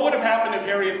 What would have happened if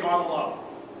Harry had gone alone?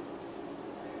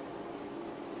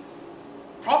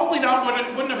 Probably not,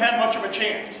 wouldn't have had much of a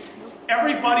chance.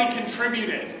 Everybody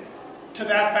contributed to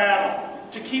that battle,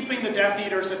 to keeping the Death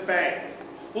Eaters at bay.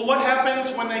 Well, what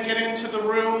happens when they get into the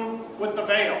room with the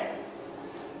veil?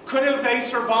 Could have they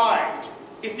survived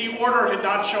if the Order had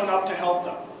not shown up to help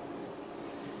them?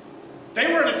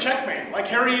 They were at a checkmate. Like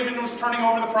Harry even was turning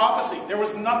over the prophecy. There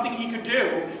was nothing he could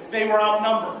do. They were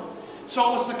outnumbered.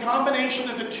 So it was the combination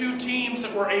of the two teams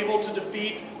that were able to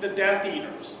defeat the Death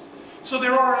Eaters. So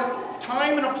there are a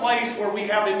time and a place where we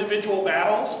have individual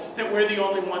battles that we're the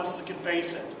only ones that can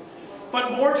face it.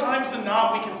 But more times than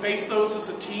not, we can face those as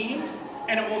a team,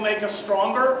 and it will make us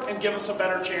stronger and give us a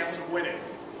better chance of winning.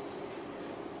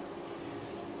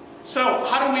 So,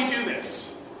 how do we do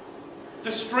this?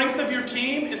 The strength of your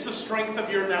team is the strength of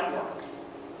your network.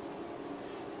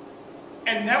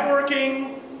 And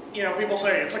networking, you know, people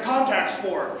say it's a contact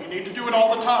sport. You need to do it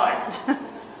all the time.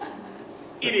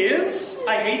 It is.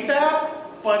 I hate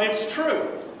that, but it's true.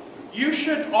 You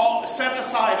should all set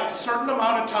aside a certain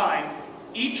amount of time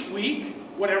each week,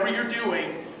 whatever you're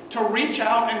doing, to reach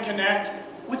out and connect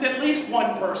with at least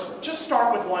one person. Just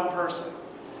start with one person.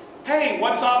 Hey,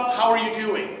 what's up? How are you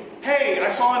doing? Hey, I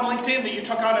saw on LinkedIn that you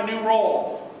took on a new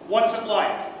role. What's it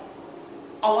like?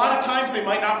 A lot of times they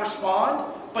might not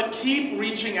respond, but keep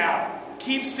reaching out.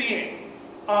 Keep seeing.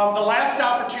 The last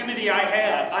opportunity I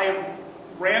had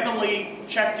randomly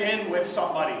checked in with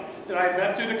somebody that I had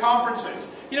met through the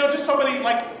conferences. You know, just somebody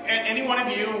like any one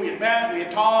of you. We had met, we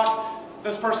had talked.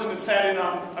 This person had sat in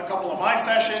on a couple of my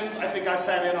sessions. I think I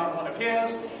sat in on one of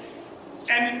his.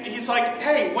 And he's like,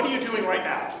 hey, what are you doing right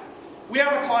now? We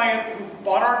have a client who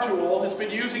bought our tool, has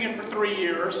been using it for 3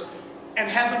 years, and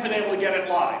hasn't been able to get it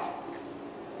live.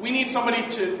 We need somebody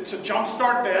to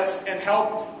jumpstart this and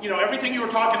help, you know, everything you were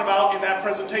talking about in that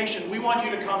presentation. We want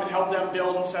you to come and help them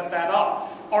build and set that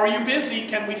up. Are you busy?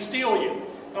 Can we steal you?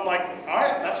 I'm like, all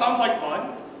right, that sounds like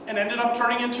fun. And ended up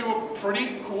turning into a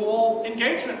pretty cool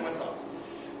engagement with them.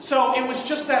 So it was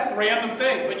just that random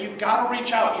thing, but you've got to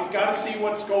reach out. You've got to see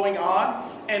what's going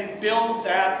on and build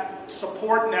that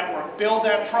support network, build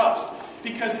that trust.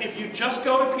 Because if you just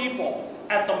go to people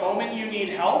at the moment you need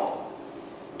help,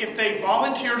 if they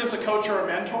volunteered as a coach or a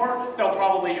mentor, they'll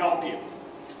probably help you.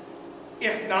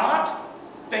 If not,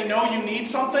 they know you need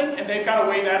something and they've got to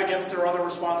weigh that against their other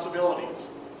responsibilities.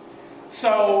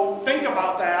 So think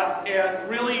about that and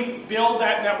really build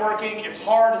that networking. It's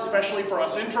hard, especially for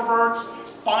us introverts.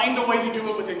 Find a way to do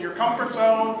it within your comfort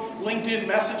zone. LinkedIn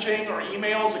messaging or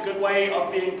email is a good way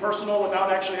of being personal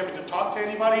without actually having to talk to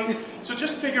anybody. So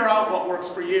just figure out what works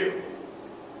for you.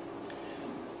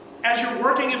 As you're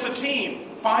working as a team,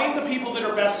 find the people that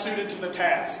are best suited to the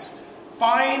tasks.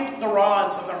 Find the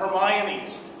Rons and the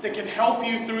Hermiones that can help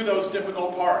you through those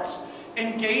difficult parts.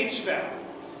 Engage them.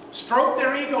 Stroke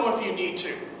their ego if you need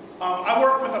to. I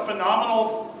work with a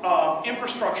phenomenal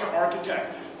infrastructure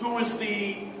architect who was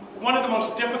one of the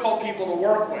most difficult people to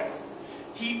work with.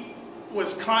 He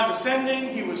was condescending,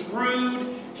 he was rude,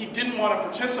 he didn't want to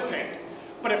participate.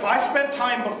 But if I spent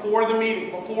time before the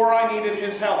meeting, before I needed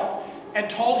his help, and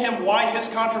told him why his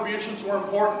contributions were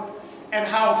important and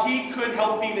how he could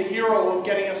help be the hero of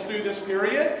getting us through this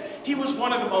period, he was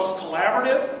one of the most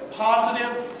collaborative,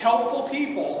 positive, helpful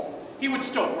people. He would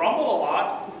still grumble a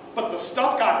lot, but the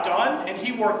stuff got done and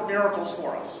he worked miracles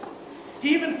for us.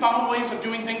 He even found ways of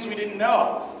doing things we didn't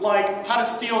know, like how to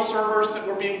steal servers that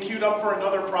were being queued up for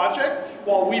another project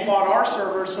while we bought our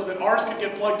servers so that ours could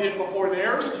get plugged in before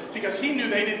theirs, because he knew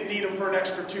they didn't need them for an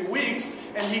extra 2 weeks,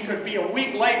 and he could be a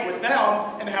week late with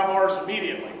them and have ours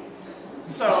immediately.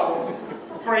 So,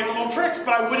 great little tricks,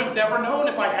 but I would have never known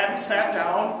if I hadn't sat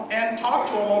down and talked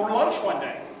to him over lunch one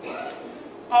day.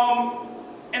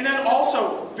 And then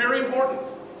also, very important,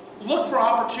 look for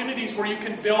opportunities where you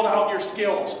can build out your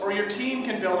skills, or your team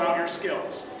can build out your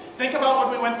skills. Think about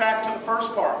when we went back to the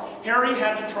first part. Harry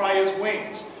had to try his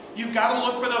wings. You've got to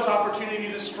look for those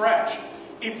opportunities to stretch.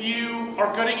 If you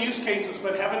are good at use cases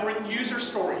but haven't written user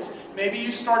stories, maybe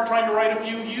you start trying to write a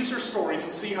few user stories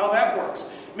and see how that works.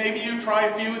 Maybe you try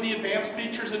a few of the advanced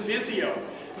features in Visio.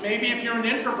 Maybe if you're an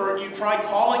introvert, you try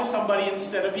calling somebody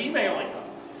instead of emailing them.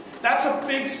 That's a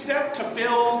big step to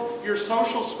build your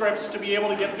social scripts to be able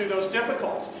to get through those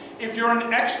difficulties. If you're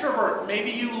an extrovert, maybe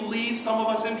you leave some of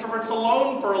us introverts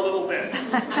alone for a little bit.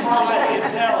 Try, it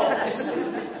helps.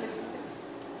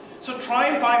 So try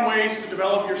and find ways to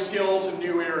develop your skills in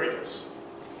new areas.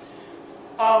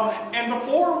 And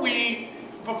before we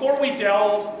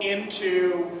delve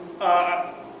into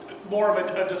more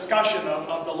of a discussion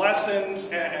of the lessons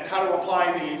and how to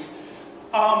apply these,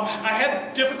 I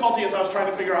had difficulty as I was trying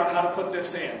to figure out how to put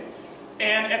this in.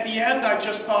 And at the end, I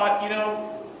just thought, you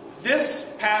know,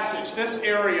 this passage, this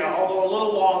area, although a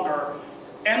little longer,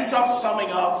 ends up summing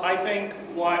up, I think,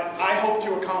 what I hope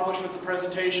to accomplish with the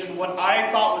presentation, what I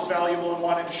thought was valuable and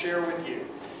wanted to share with you.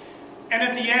 And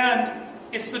at the end,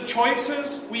 it's the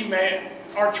choices we make.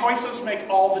 Our choices make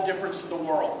all the difference in the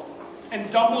world. And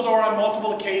Dumbledore on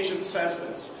multiple occasions says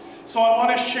this. So I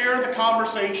want to share the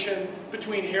conversation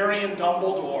between Harry and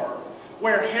Dumbledore,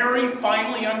 where Harry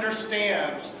finally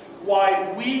understands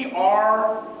why we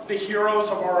are the heroes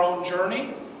of our own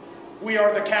journey. We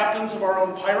are the captains of our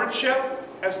own pirate ship,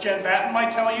 as Jen Batten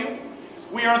might tell you.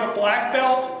 We are the black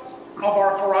belt of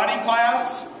our karate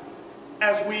class,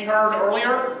 as we heard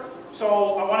earlier.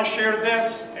 So I want to share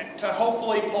this to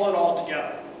hopefully pull it all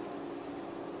together.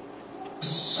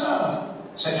 Sir,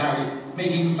 said Harry,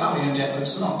 making valiant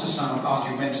efforts not to sound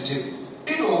argumentative,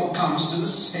 it all comes to the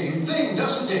same thing,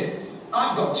 doesn't it?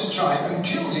 I've got to try and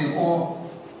kill him, or...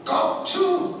 Got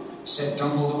to, said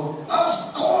Dumbledore.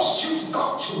 Of course you've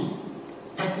got to.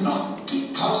 But not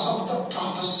because of the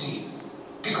prophecy.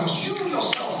 Because you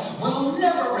yourself will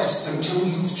never rest until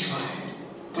you've tried.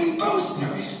 We both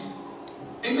know it.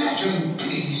 Imagine,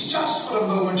 please, just for a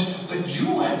moment, that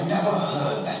you had never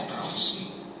heard that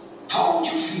prophecy. How would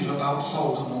you feel about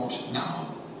Voldemort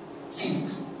now?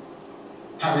 Think.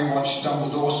 Harry watched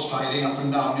Dumbledore striding up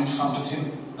and down in front of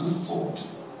him and thought.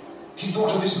 He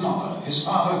thought of his mother, his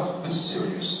father, and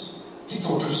Sirius. He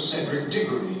thought of Cedric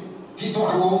Diggory. He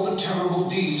thought of all the terrible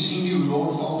deeds he knew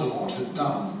Lord Voldemort had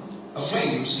done. A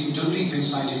flame seemed to leap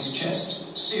inside his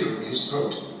chest, searing his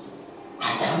throat.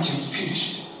 I want him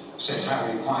finished, said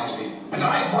Harry quietly, and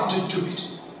I want to do it.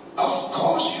 Of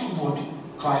course you would,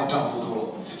 cried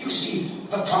Dumbledore. You see,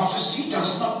 the prophecy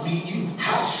does not mean you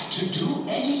have to do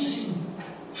anything.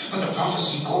 But the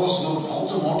prophecy caused Lord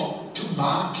Voldemort to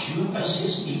mark you as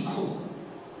his equal.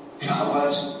 In other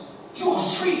words, you are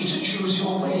free to choose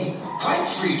your way, quite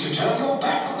free to turn your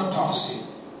back on the prophecy.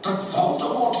 But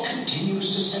Voldemort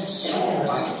continues to set store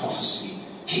by the prophecy.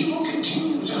 He will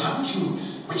continue to hunt you,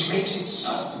 which makes it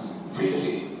certain,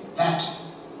 really, that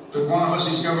one of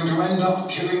us is going to end up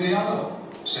killing the other,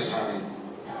 said Harry.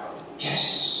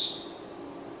 Yes.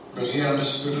 But he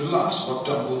understood at last what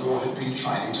Dumbledore had been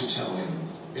trying to tell him.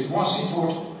 It was, he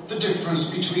thought, the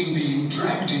difference between being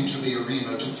dragged into the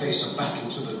arena to face a battle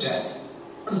to the death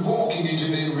and walking into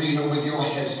the arena with your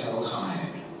head held high.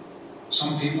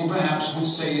 Some people perhaps would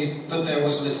say that there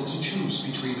was little to choose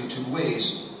between the two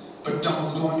ways, but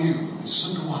Dumbledore knew, and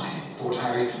so do I, thought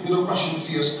Harry, with a rush of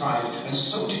fierce pride, and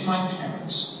so did my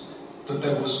parents, that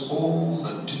there was all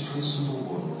the difference in the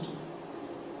world.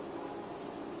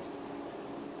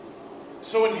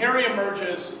 So when Harry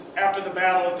emerges after the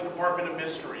battle at the Department of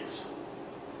Mysteries,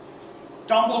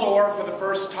 Dumbledore, for the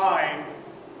first time,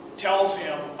 tells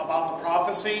him about the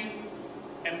prophecy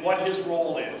and what his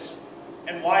role is,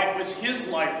 and why it was his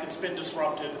life that's been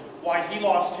disrupted, why he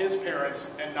lost his parents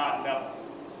and not Neville.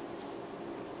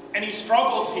 And he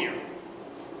struggles here,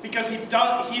 because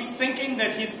he's thinking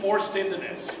that he's forced into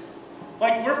this.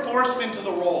 Like, we're forced into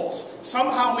the roles.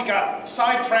 Somehow we got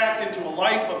sidetracked into a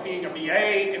life of being a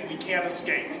BA and we can't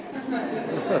escape.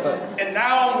 And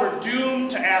now we're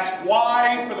doomed to ask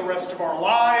why for the rest of our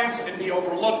lives and be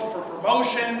overlooked for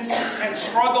promotions and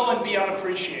struggle and be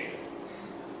unappreciated.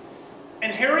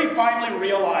 And Harry finally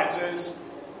realizes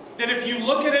that if you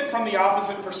look at it from the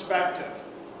opposite perspective,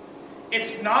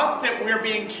 it's not that we're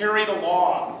being carried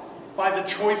along by the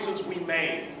choices we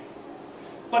made,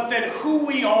 but that who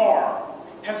we are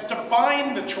has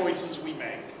defined the choices we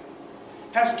make,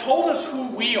 has told us who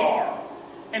we are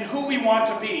and who we want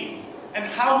to be and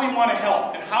how we want to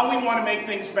help and how we want to make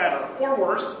things better, or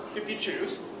worse, if you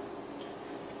choose.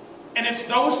 And it's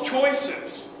those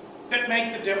choices that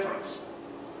make the difference.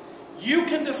 You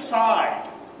can decide,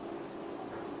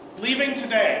 leaving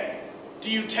today,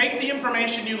 do you take the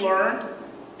information you learned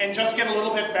and just get a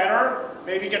little bit better?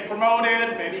 Maybe get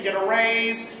promoted, maybe get a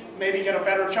raise, maybe get a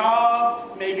better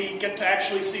job, maybe get to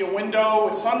actually see a window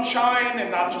with sunshine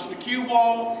and not just a cue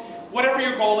wall. Whatever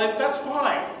your goal is, that's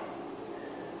fine.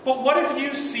 But what if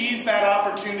you seize that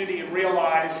opportunity and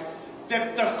realize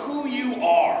that the who you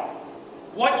are,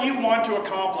 what you want to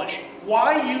accomplish,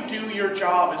 why you do your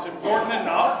job is important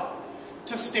enough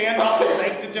to stand up and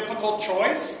make the difficult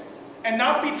choice and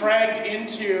not be dragged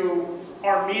into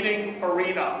our meeting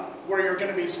arena where you're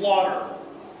going to be slaughtered.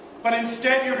 But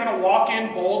instead you're going to walk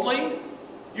in boldly,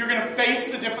 you're going to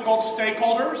face the difficult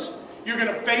stakeholders, you're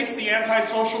going to face the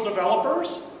antisocial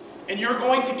developers, and you're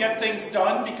going to get things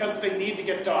done because they need to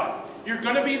get done. You're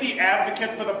going to be the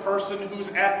advocate for the person who's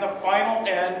at the final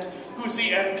end, who's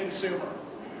the end consumer.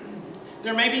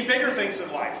 There may be bigger things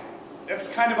in life. It's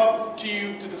kind of up to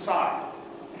you to decide.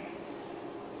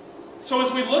 So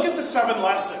as we look at the 7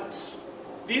 lessons,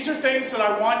 these are things that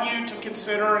I want you to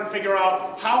consider and figure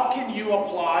out how can you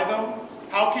apply them,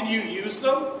 how can you use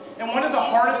them. And one of the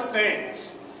hardest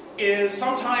things is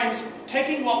sometimes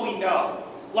taking what we know.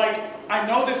 Like, I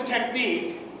know this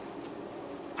technique,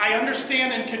 I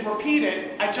understand and can repeat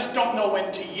it, I just don't know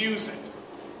when to use it.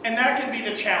 And that can be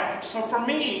the challenge. So for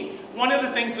me, one of the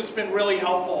things that's been really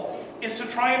helpful is to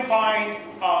try and find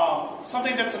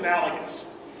something that's analogous.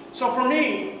 So for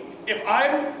me, if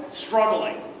I'm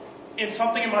struggling in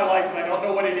something in my life and I don't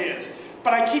know what it is,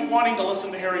 but I keep wanting to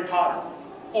listen to Harry Potter,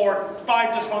 or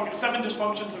 7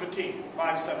 dysfunctions of a teen,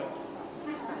 5.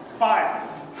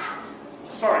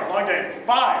 Sorry, long day.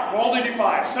 5, we'll only do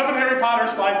 5. 7 Harry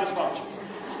Potters, 5 dysfunctions.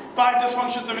 5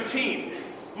 dysfunctions of a teen.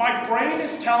 My brain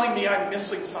is telling me I'm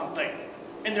missing something.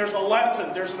 And there's a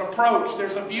lesson, there's an approach,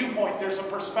 there's a viewpoint, there's a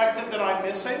perspective that I'm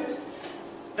missing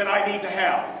that I need to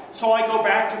have. So I go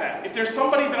back to that. If there's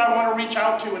somebody that I want to reach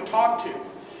out to and talk to,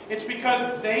 it's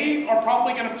because they are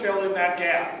probably going to fill in that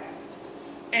gap.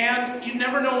 And you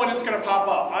never know when it's going to pop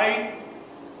up. I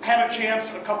had a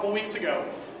chance a couple weeks ago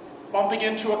bumping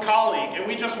into a colleague, and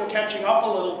we just were catching up a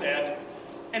little bit.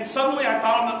 And suddenly I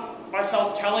found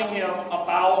myself telling him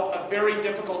about a very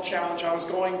difficult challenge I was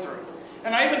going through.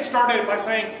 And I even started it by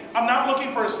saying, I'm not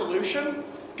looking for a solution,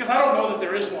 because I don't know that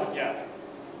there is one yet.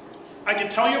 I can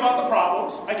tell you about the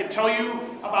problems, I can tell you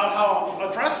about how I'm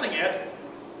addressing it,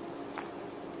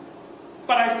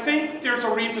 but I think there's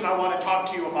a reason I want to talk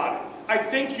to you about it. I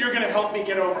think you're going to help me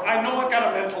get over. I know I've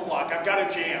got a mental block, I've got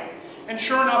a jam. And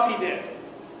sure enough, he did.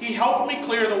 He helped me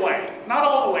clear the way. Not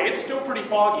all the way, it's still pretty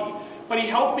foggy, but he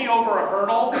helped me over a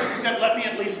hurdle that let me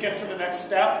at least get to the next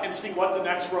step and see what the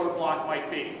next roadblock might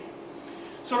be.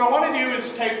 So what I want to do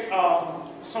is take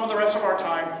some of the rest of our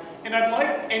time, and I'd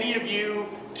like any of you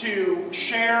to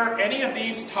share any of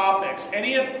these topics,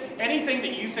 anything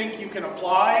that you think you can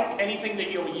apply, anything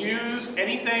that you'll use,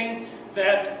 anything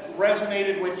that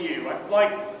resonated with you. I'd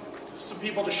like some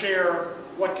people to share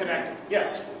what connected.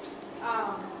 Yes?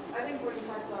 I think when you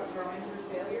talk about growing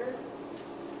through failure,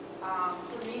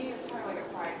 for me it's kind of like a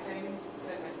pride thing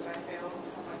to admit that I failed,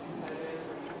 somewhat competitive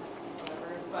or whatever,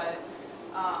 but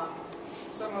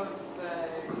some of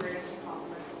the greatest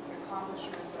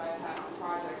accomplishments that I've had on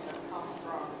projects have come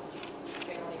from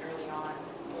failing early on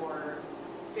or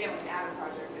failing at a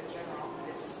project in general.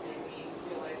 It just made me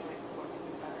realize like what can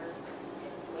be better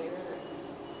later.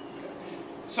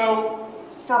 So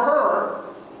for her,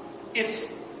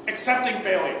 it's accepting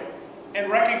failure and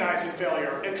recognizing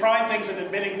failure and trying things and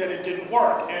admitting that it didn't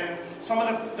work. And some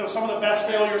of the best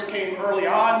failures came early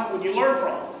on when you learn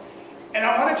from them. And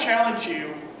I want to challenge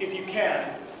you, if you can,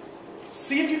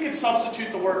 see if you can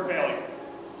substitute the word failure.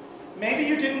 Maybe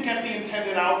you didn't get the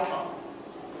intended outcome.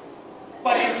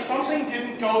 But if something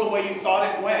didn't go the way you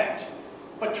thought it went,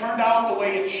 but turned out the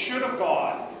way it should have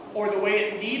gone, or the way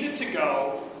it needed to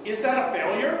go, is that a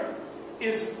failure?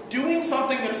 Is doing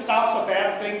something that stops a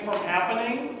bad thing from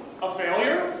happening a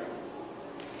failure?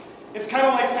 It's kind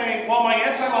of like saying, well, my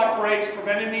anti-lock brakes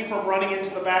prevented me from running into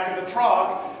the back of the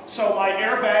truck, so my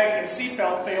airbag and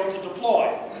seatbelt failed to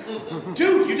deploy.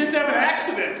 Dude, you didn't have an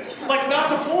accident. Like, not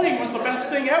deploying was the best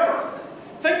thing ever.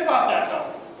 Think about that,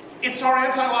 though. It's our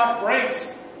anti-lock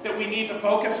brakes that we need to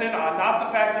focus in on, not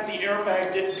the fact that the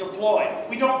airbag didn't deploy.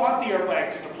 We don't want the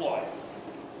airbag to deploy.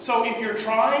 So if you're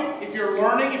trying, if you're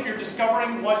learning, if you're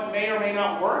discovering what may or may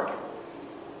not work,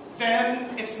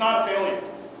 then it's not a failure.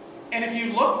 And if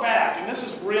you look back, and this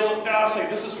is I'll say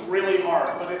this is really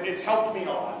hard, but it's helped me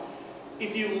a lot.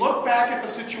 If you look back at the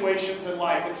situations in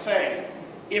life and say,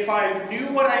 if I knew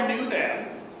what I knew then,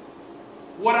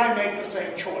 would I make the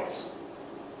same choice?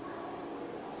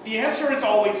 The answer is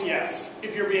always yes,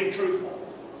 if you're being truthful.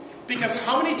 Because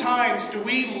how many times do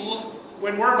we,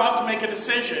 when we're about to make a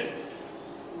decision,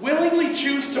 willingly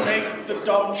choose to make the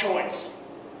dumb choice?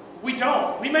 We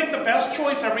don't. We make the best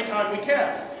choice every time we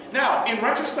can. Now, in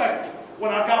retrospect,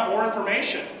 when I've got more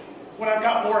information, when I've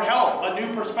got more help, a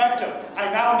new perspective,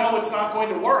 I now know it's not going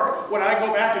to work. Would I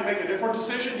go back and make a different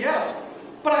decision? Yes.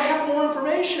 But I have more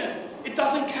information. It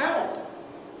doesn't count.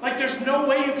 Like, there's no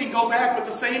way you can go back with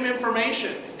the same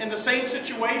information in the same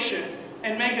situation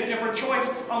and make a different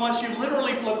choice unless you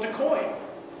literally flipped a coin.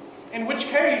 In which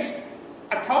case,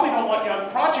 I probably don't want you on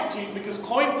the project team because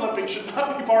coin flipping should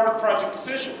not be part of project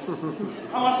decisions.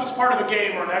 Unless it's part of a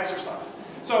game or an exercise.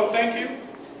 So, thank you.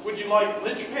 Would you like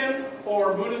Linchpin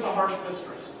or Moon is a Harsh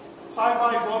Mistress?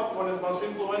 Sci-fi book, one of the most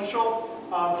influential,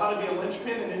 How to Be a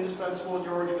Linchpin and Indispensable in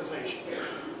Your Organization.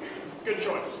 Good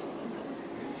choice.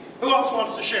 Who else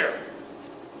wants to share?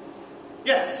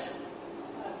 Yes?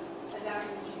 Adapting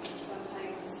to change.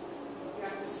 Sometimes you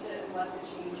have to sit and let the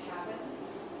change happen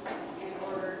in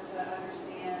order to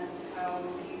understand how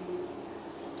you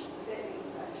fit into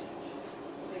that change.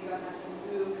 So you don't have to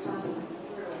move constantly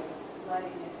through it,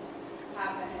 letting it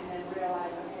happen and then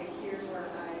realize, okay, here's where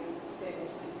I fit in,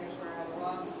 and here's where I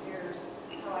belong, and here's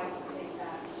how I can take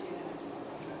that to the next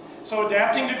level. So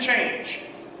adapting to change.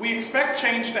 We expect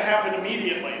change to happen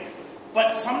immediately,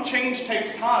 but some change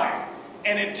takes time,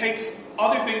 and it takes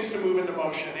other things to move into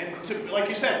motion, and to, like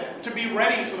you said, to be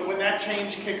ready so that when that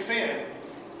change kicks in,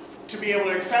 to be able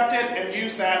to accept it and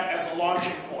use that as a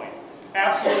launching point.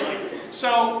 Absolutely.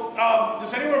 So,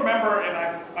 does anyone remember, and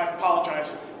I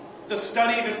apologize, the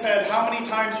study that said how many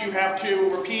times you have to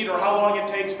repeat or how long it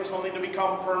takes for something to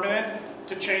become permanent,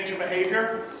 to change a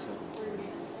behavior?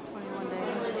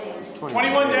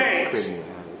 21 days.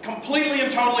 Completely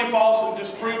and totally false and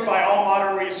disproved by all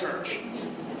modern research.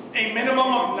 A minimum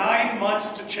of 9 months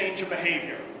to change a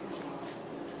behavior.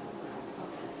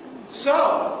 So,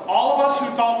 all of us who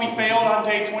thought we failed on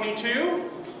day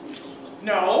 22,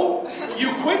 no,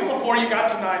 you quit before you got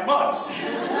to 9 months.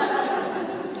 Can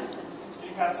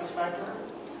you pass this back to her?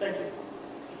 Thank you.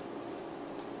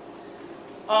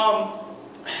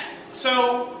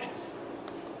 So,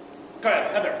 go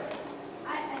ahead, Heather.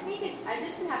 I've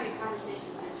just been having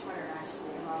conversations on Twitter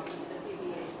actually about the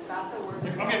PBAs, about the word.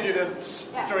 I'm going to do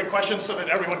this during questions so that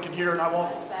everyone can hear and I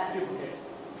won't duplicate.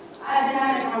 I've been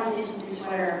having a conversation through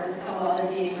Twitter with a couple other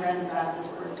dating friends about this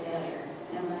word failure.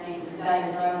 And when I dived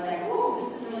in, I was like, oh, this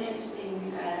is really interesting.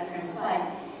 We've got it on our slide.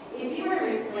 If you were to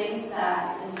replace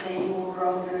that and say you will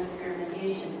grow through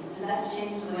experimentation, does that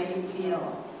change the way you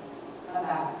feel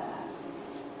about that?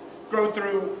 Grow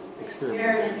through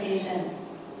experimentation.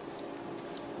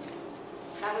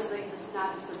 That was like the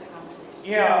synopsis of the conversation.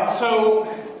 Yeah,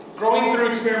 so growing through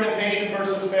experimentation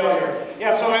versus failure.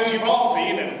 Yeah, so as you've all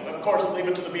seen, and of course leave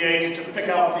it to the BAs to pick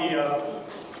out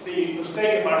the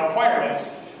mistake in my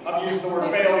requirements, I'm using the word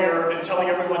failure and telling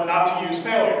everyone not to use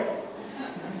failure.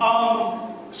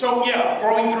 So yeah,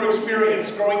 growing through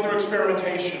experience, growing through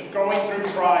experimentation, growing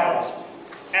through trials.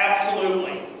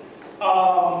 Absolutely.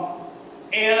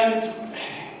 And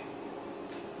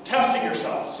testing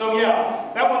yourself. So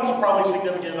yeah, that one's probably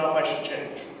significant enough I should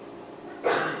change.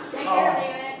 Take it or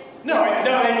leave it. No,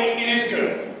 it is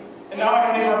good. And now I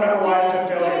don't even remember why I said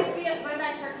failure. Do we feel, going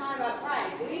back to our comment about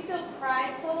pride, do we feel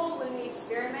prideful when we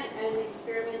experiment and the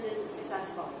experiment isn't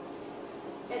successful?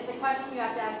 It's a question you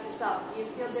have to ask yourself. Do you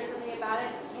feel differently about it?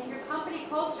 Can your company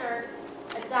culture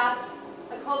adopt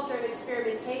a culture of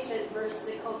experimentation versus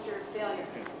a culture of failure?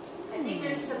 I think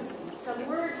there's some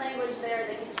word language there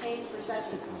that can change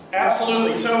perceptions.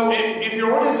 Absolutely. So if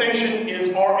your organization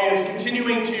is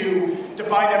continuing to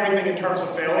define everything in terms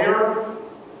of failure,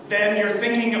 then you're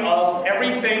thinking of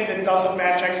everything that doesn't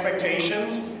match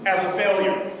expectations as a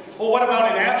failure. Well, what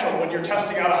about in Agile when you're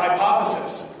testing out a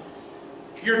hypothesis?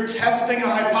 You're testing a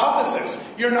hypothesis.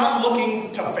 You're not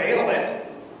looking to fail it.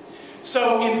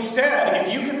 So instead,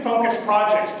 if you can focus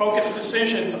projects, focus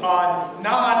decisions on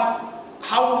not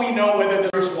how do we know whether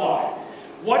there's why?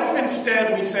 What if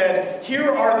instead we said, here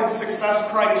are the success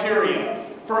criteria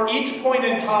for each point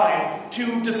in time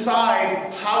to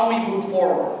decide how we move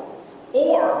forward?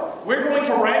 Or we're going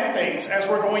to rank things as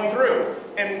we're going through,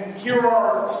 and here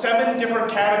are 7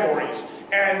 different categories,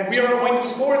 and we are going to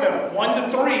score them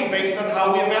 1 to 3 based on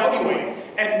how we evaluate.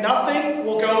 And nothing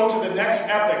will go to the next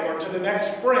epic or to the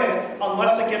next sprint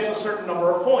unless it gets a certain number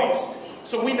of points.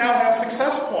 So we now have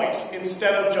success points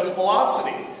instead of just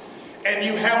velocity. And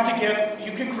you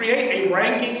can create a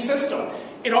ranking system.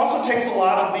 It also takes a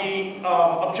lot of the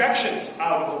objections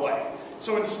out of the way.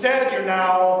 So instead you're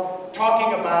now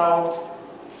talking about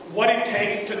what it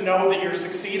takes to know that you're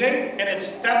succeeding, and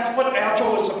that's what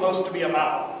Agile is supposed to be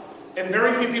about. And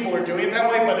very few people are doing it that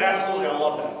way, but absolutely I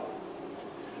love that.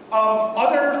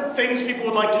 Other things people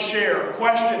would like to share,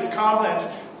 questions, comments,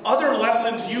 other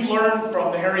lessons you learned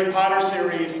from the Harry Potter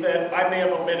series that I may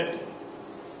have omitted.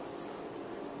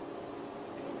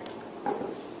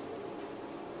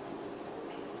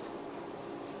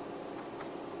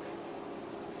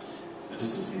 This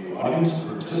is the audience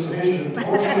participation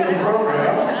portion of the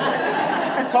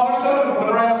program. Caller 7 from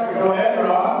Nebraska, go ahead,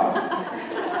 Rob.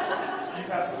 You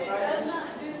pass this back. It does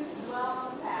not do to dwell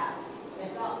on the past.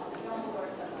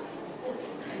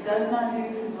 It does not do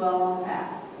to dwell on the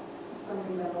past.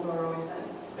 Something that the Lord always said.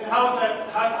 And how is that?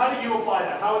 How do you apply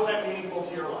that? How is that meaningful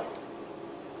to your life?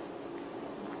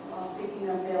 Well, speaking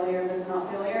of failure, there's not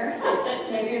failure.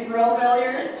 Maybe it's real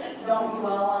failure. Don't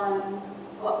dwell on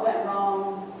what went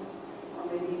wrong, or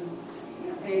maybe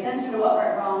pay attention to what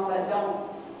went wrong, but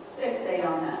don't fixate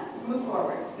on that. Move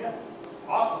forward. Yeah,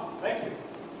 awesome. Thank you.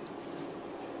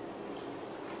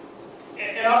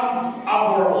 And I'm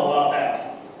horrible about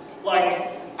that. Like,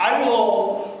 I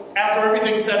will, after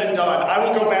everything's said and done, I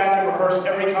will go back and rehearse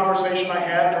every conversation I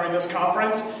had during this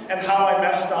conference and how I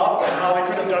messed up and how I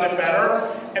could have done it better.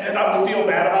 And then I will feel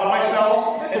bad about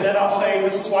myself. And then I'll say,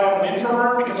 this is why I'm an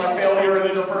introvert, because I fail here in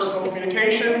interpersonal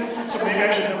communication. So maybe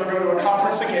I should never go to a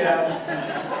conference again.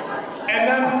 And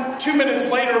then 2 minutes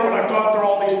later, when I've gone through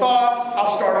all these thoughts, I'll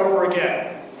start over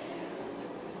again.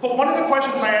 But one of the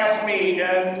questions I asked me,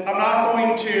 and I'm not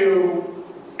going to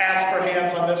ask for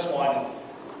hands on this one,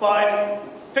 but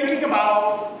thinking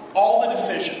about all the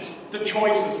decisions, the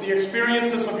choices, the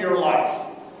experiences of your life.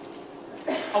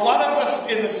 A lot of us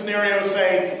in the scenario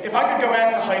say, if I could go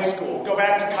back to high school, go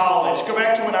back to college, go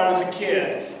back to when I was a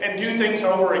kid, and do things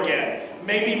over again,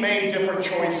 maybe made different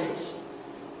choices,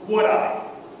 would I?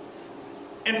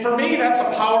 And for me, that's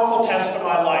a powerful test of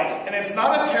my life. And it's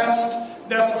not a test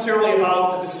necessarily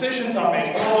about the decisions I'm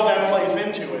making, although that plays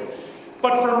into it.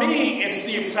 But for me, it's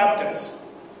the acceptance.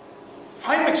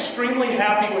 I'm extremely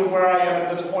happy with where I am at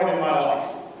this point in my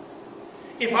life.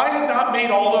 If I had not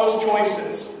made all those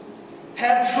choices,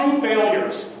 had true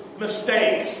failures,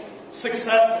 mistakes,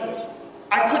 successes,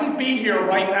 I couldn't be here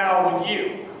right now with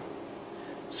you.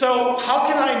 So how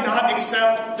can I not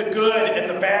accept the good and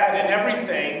the bad and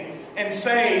everything and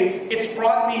say, it's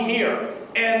brought me here?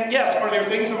 And yes, are there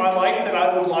things in my life that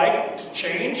I would like to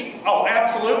change? Oh,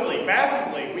 absolutely,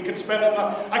 massively. We could spend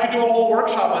I could do a whole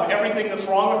workshop on everything that's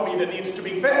wrong with me that needs to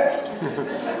be fixed.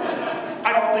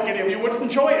 I don't think any of you would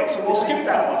enjoy it, so we'll skip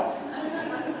that one.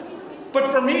 But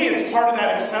for me, it's part of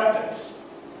that acceptance.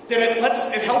 That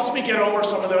it helps me get over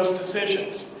some of those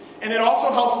decisions. And it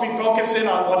also helps me focus in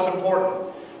on what's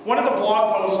important. One of the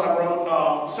blog posts I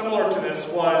wrote similar to this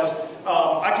was,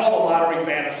 I call the lottery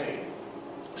fantasy.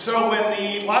 So when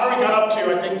the lottery got up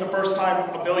to, I think the first time,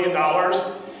 $1 billion,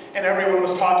 and everyone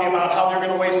was talking about how they're going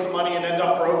to waste the money and end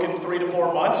up broke in 3 to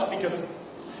 4 months because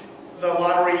the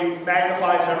lottery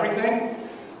magnifies everything.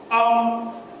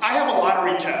 I have a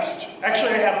lottery test.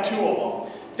 Actually, I have 2 of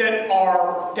them that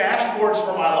are dashboards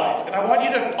for my life. And I want you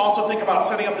to also think about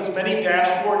setting up as many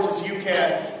dashboards as you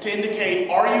can to indicate,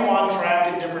 are you on track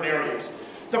in different areas?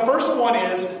 The first one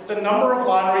is the number of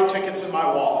lottery tickets in my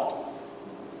wallet.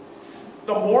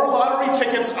 The more lottery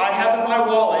tickets I have in my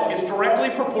wallet is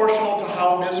directly proportional to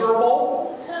how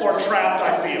miserable or trapped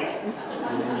I feel.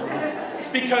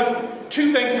 Because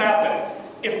 2 things happen.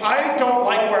 If I don't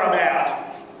like where I'm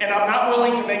at, and I'm not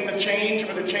willing to make the change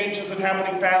or the change isn't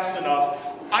happening fast enough,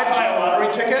 I buy a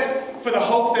lottery ticket for the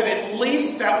hope that at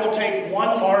least that will take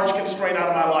one large constraint out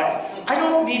of my life. I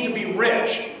don't need to be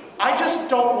rich. I just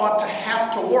don't want to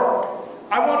have to work.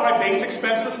 I want my base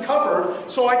expenses covered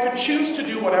so I could choose to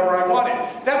do whatever I wanted.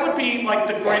 That would be like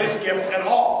the greatest gift at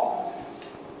all.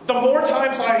 The more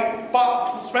times I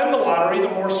spend the lottery, the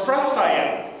more stressed I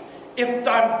am. If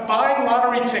I'm buying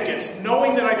lottery tickets,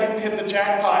 knowing that I didn't hit the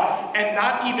jackpot, and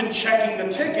not even checking the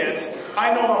tickets,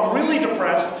 I know I'm really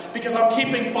depressed because I'm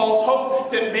keeping false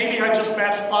hope that maybe I just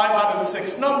matched 5 out of the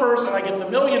 6 numbers and I get the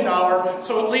 $1 million,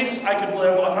 so at least I could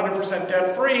live 100%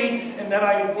 debt-free, and then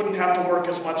I wouldn't have to work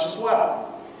as much as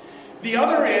well. The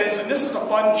other is, and this is a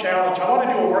fun challenge, I want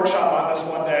to do a workshop on this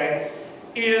one day,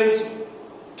 is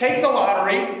take the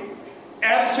lottery,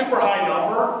 add a super high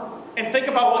number, and think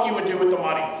about what you would do with the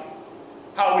money.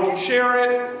 How would you share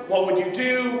it? What would you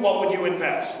do? What would you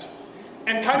invest?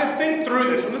 And kind of think through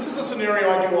this. And this is a scenario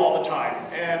I do all the time.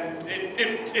 And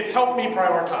it's helped me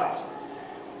prioritize.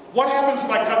 What happens if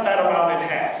I cut that amount in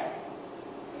half?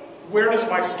 Where does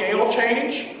my scale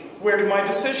change? Where do my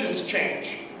decisions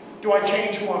change? Do I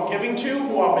change who I'm giving to,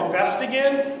 who I'm investing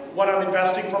in, what I'm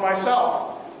investing for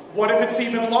myself? What if it's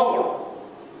even lower?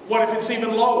 What if it's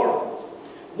even lower?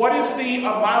 What is the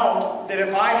amount that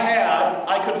if I had,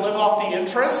 I could live off the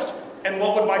interest, and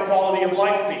what would my quality of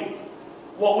life be?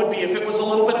 What would be if it was a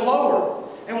little bit lower?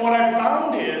 And what I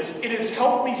found is, it has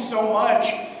helped me so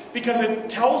much because it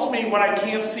tells me what I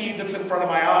can't see that's in front of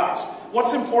my eyes.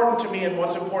 What's important to me and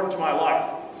what's important to my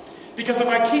life. Because if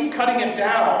I keep cutting it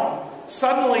down,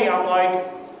 suddenly I'm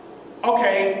like,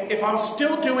 okay, if I'm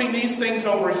still doing these things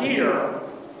over here,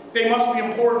 they must be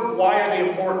important. Why are they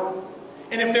important?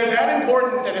 And if they're that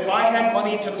important that if I had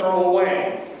money to throw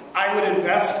away, I would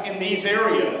invest in these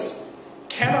areas,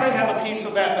 can I have a piece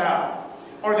of that now?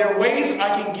 Are there ways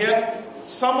I can get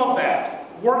some of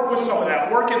that, work with some of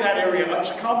that, work in that area,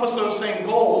 accomplish those same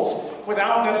goals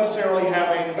without necessarily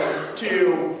having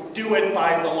to do it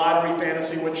by the lottery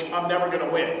fantasy, which I'm never going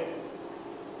to win?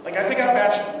 Like, I think I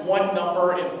matched one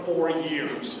number in 4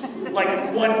 years.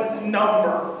 Like, one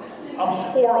number. I'm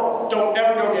horrible. Don't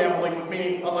ever go gambling with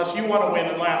me unless you want to win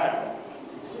and laugh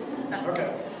at me.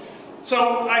 Okay.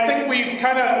 So I think we've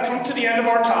kind of come to the end of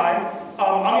our time.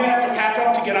 I'm going to have to pack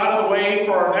up to get out of the way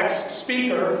for our next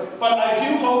speaker, but I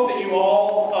do hope that you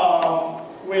all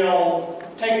will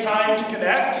take time to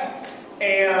connect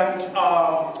and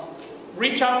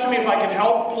reach out to me if I can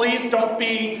help. Please don't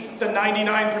be the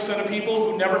 99% of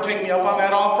people who never take me up on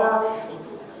that offer.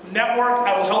 Network,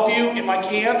 I will help you. If I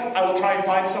can't, I will try and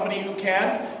find somebody who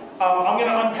can. I'm going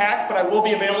to unpack, but I will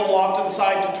be available off to the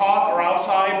side to talk or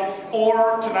outside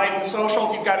or tonight in the social.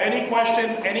 If you've got any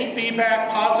questions, any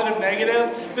feedback, positive,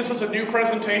 negative, this is a new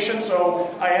presentation,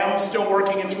 so I am still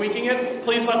working and tweaking it.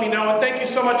 Please let me know, and thank you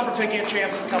so much for taking a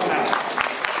chance and coming out.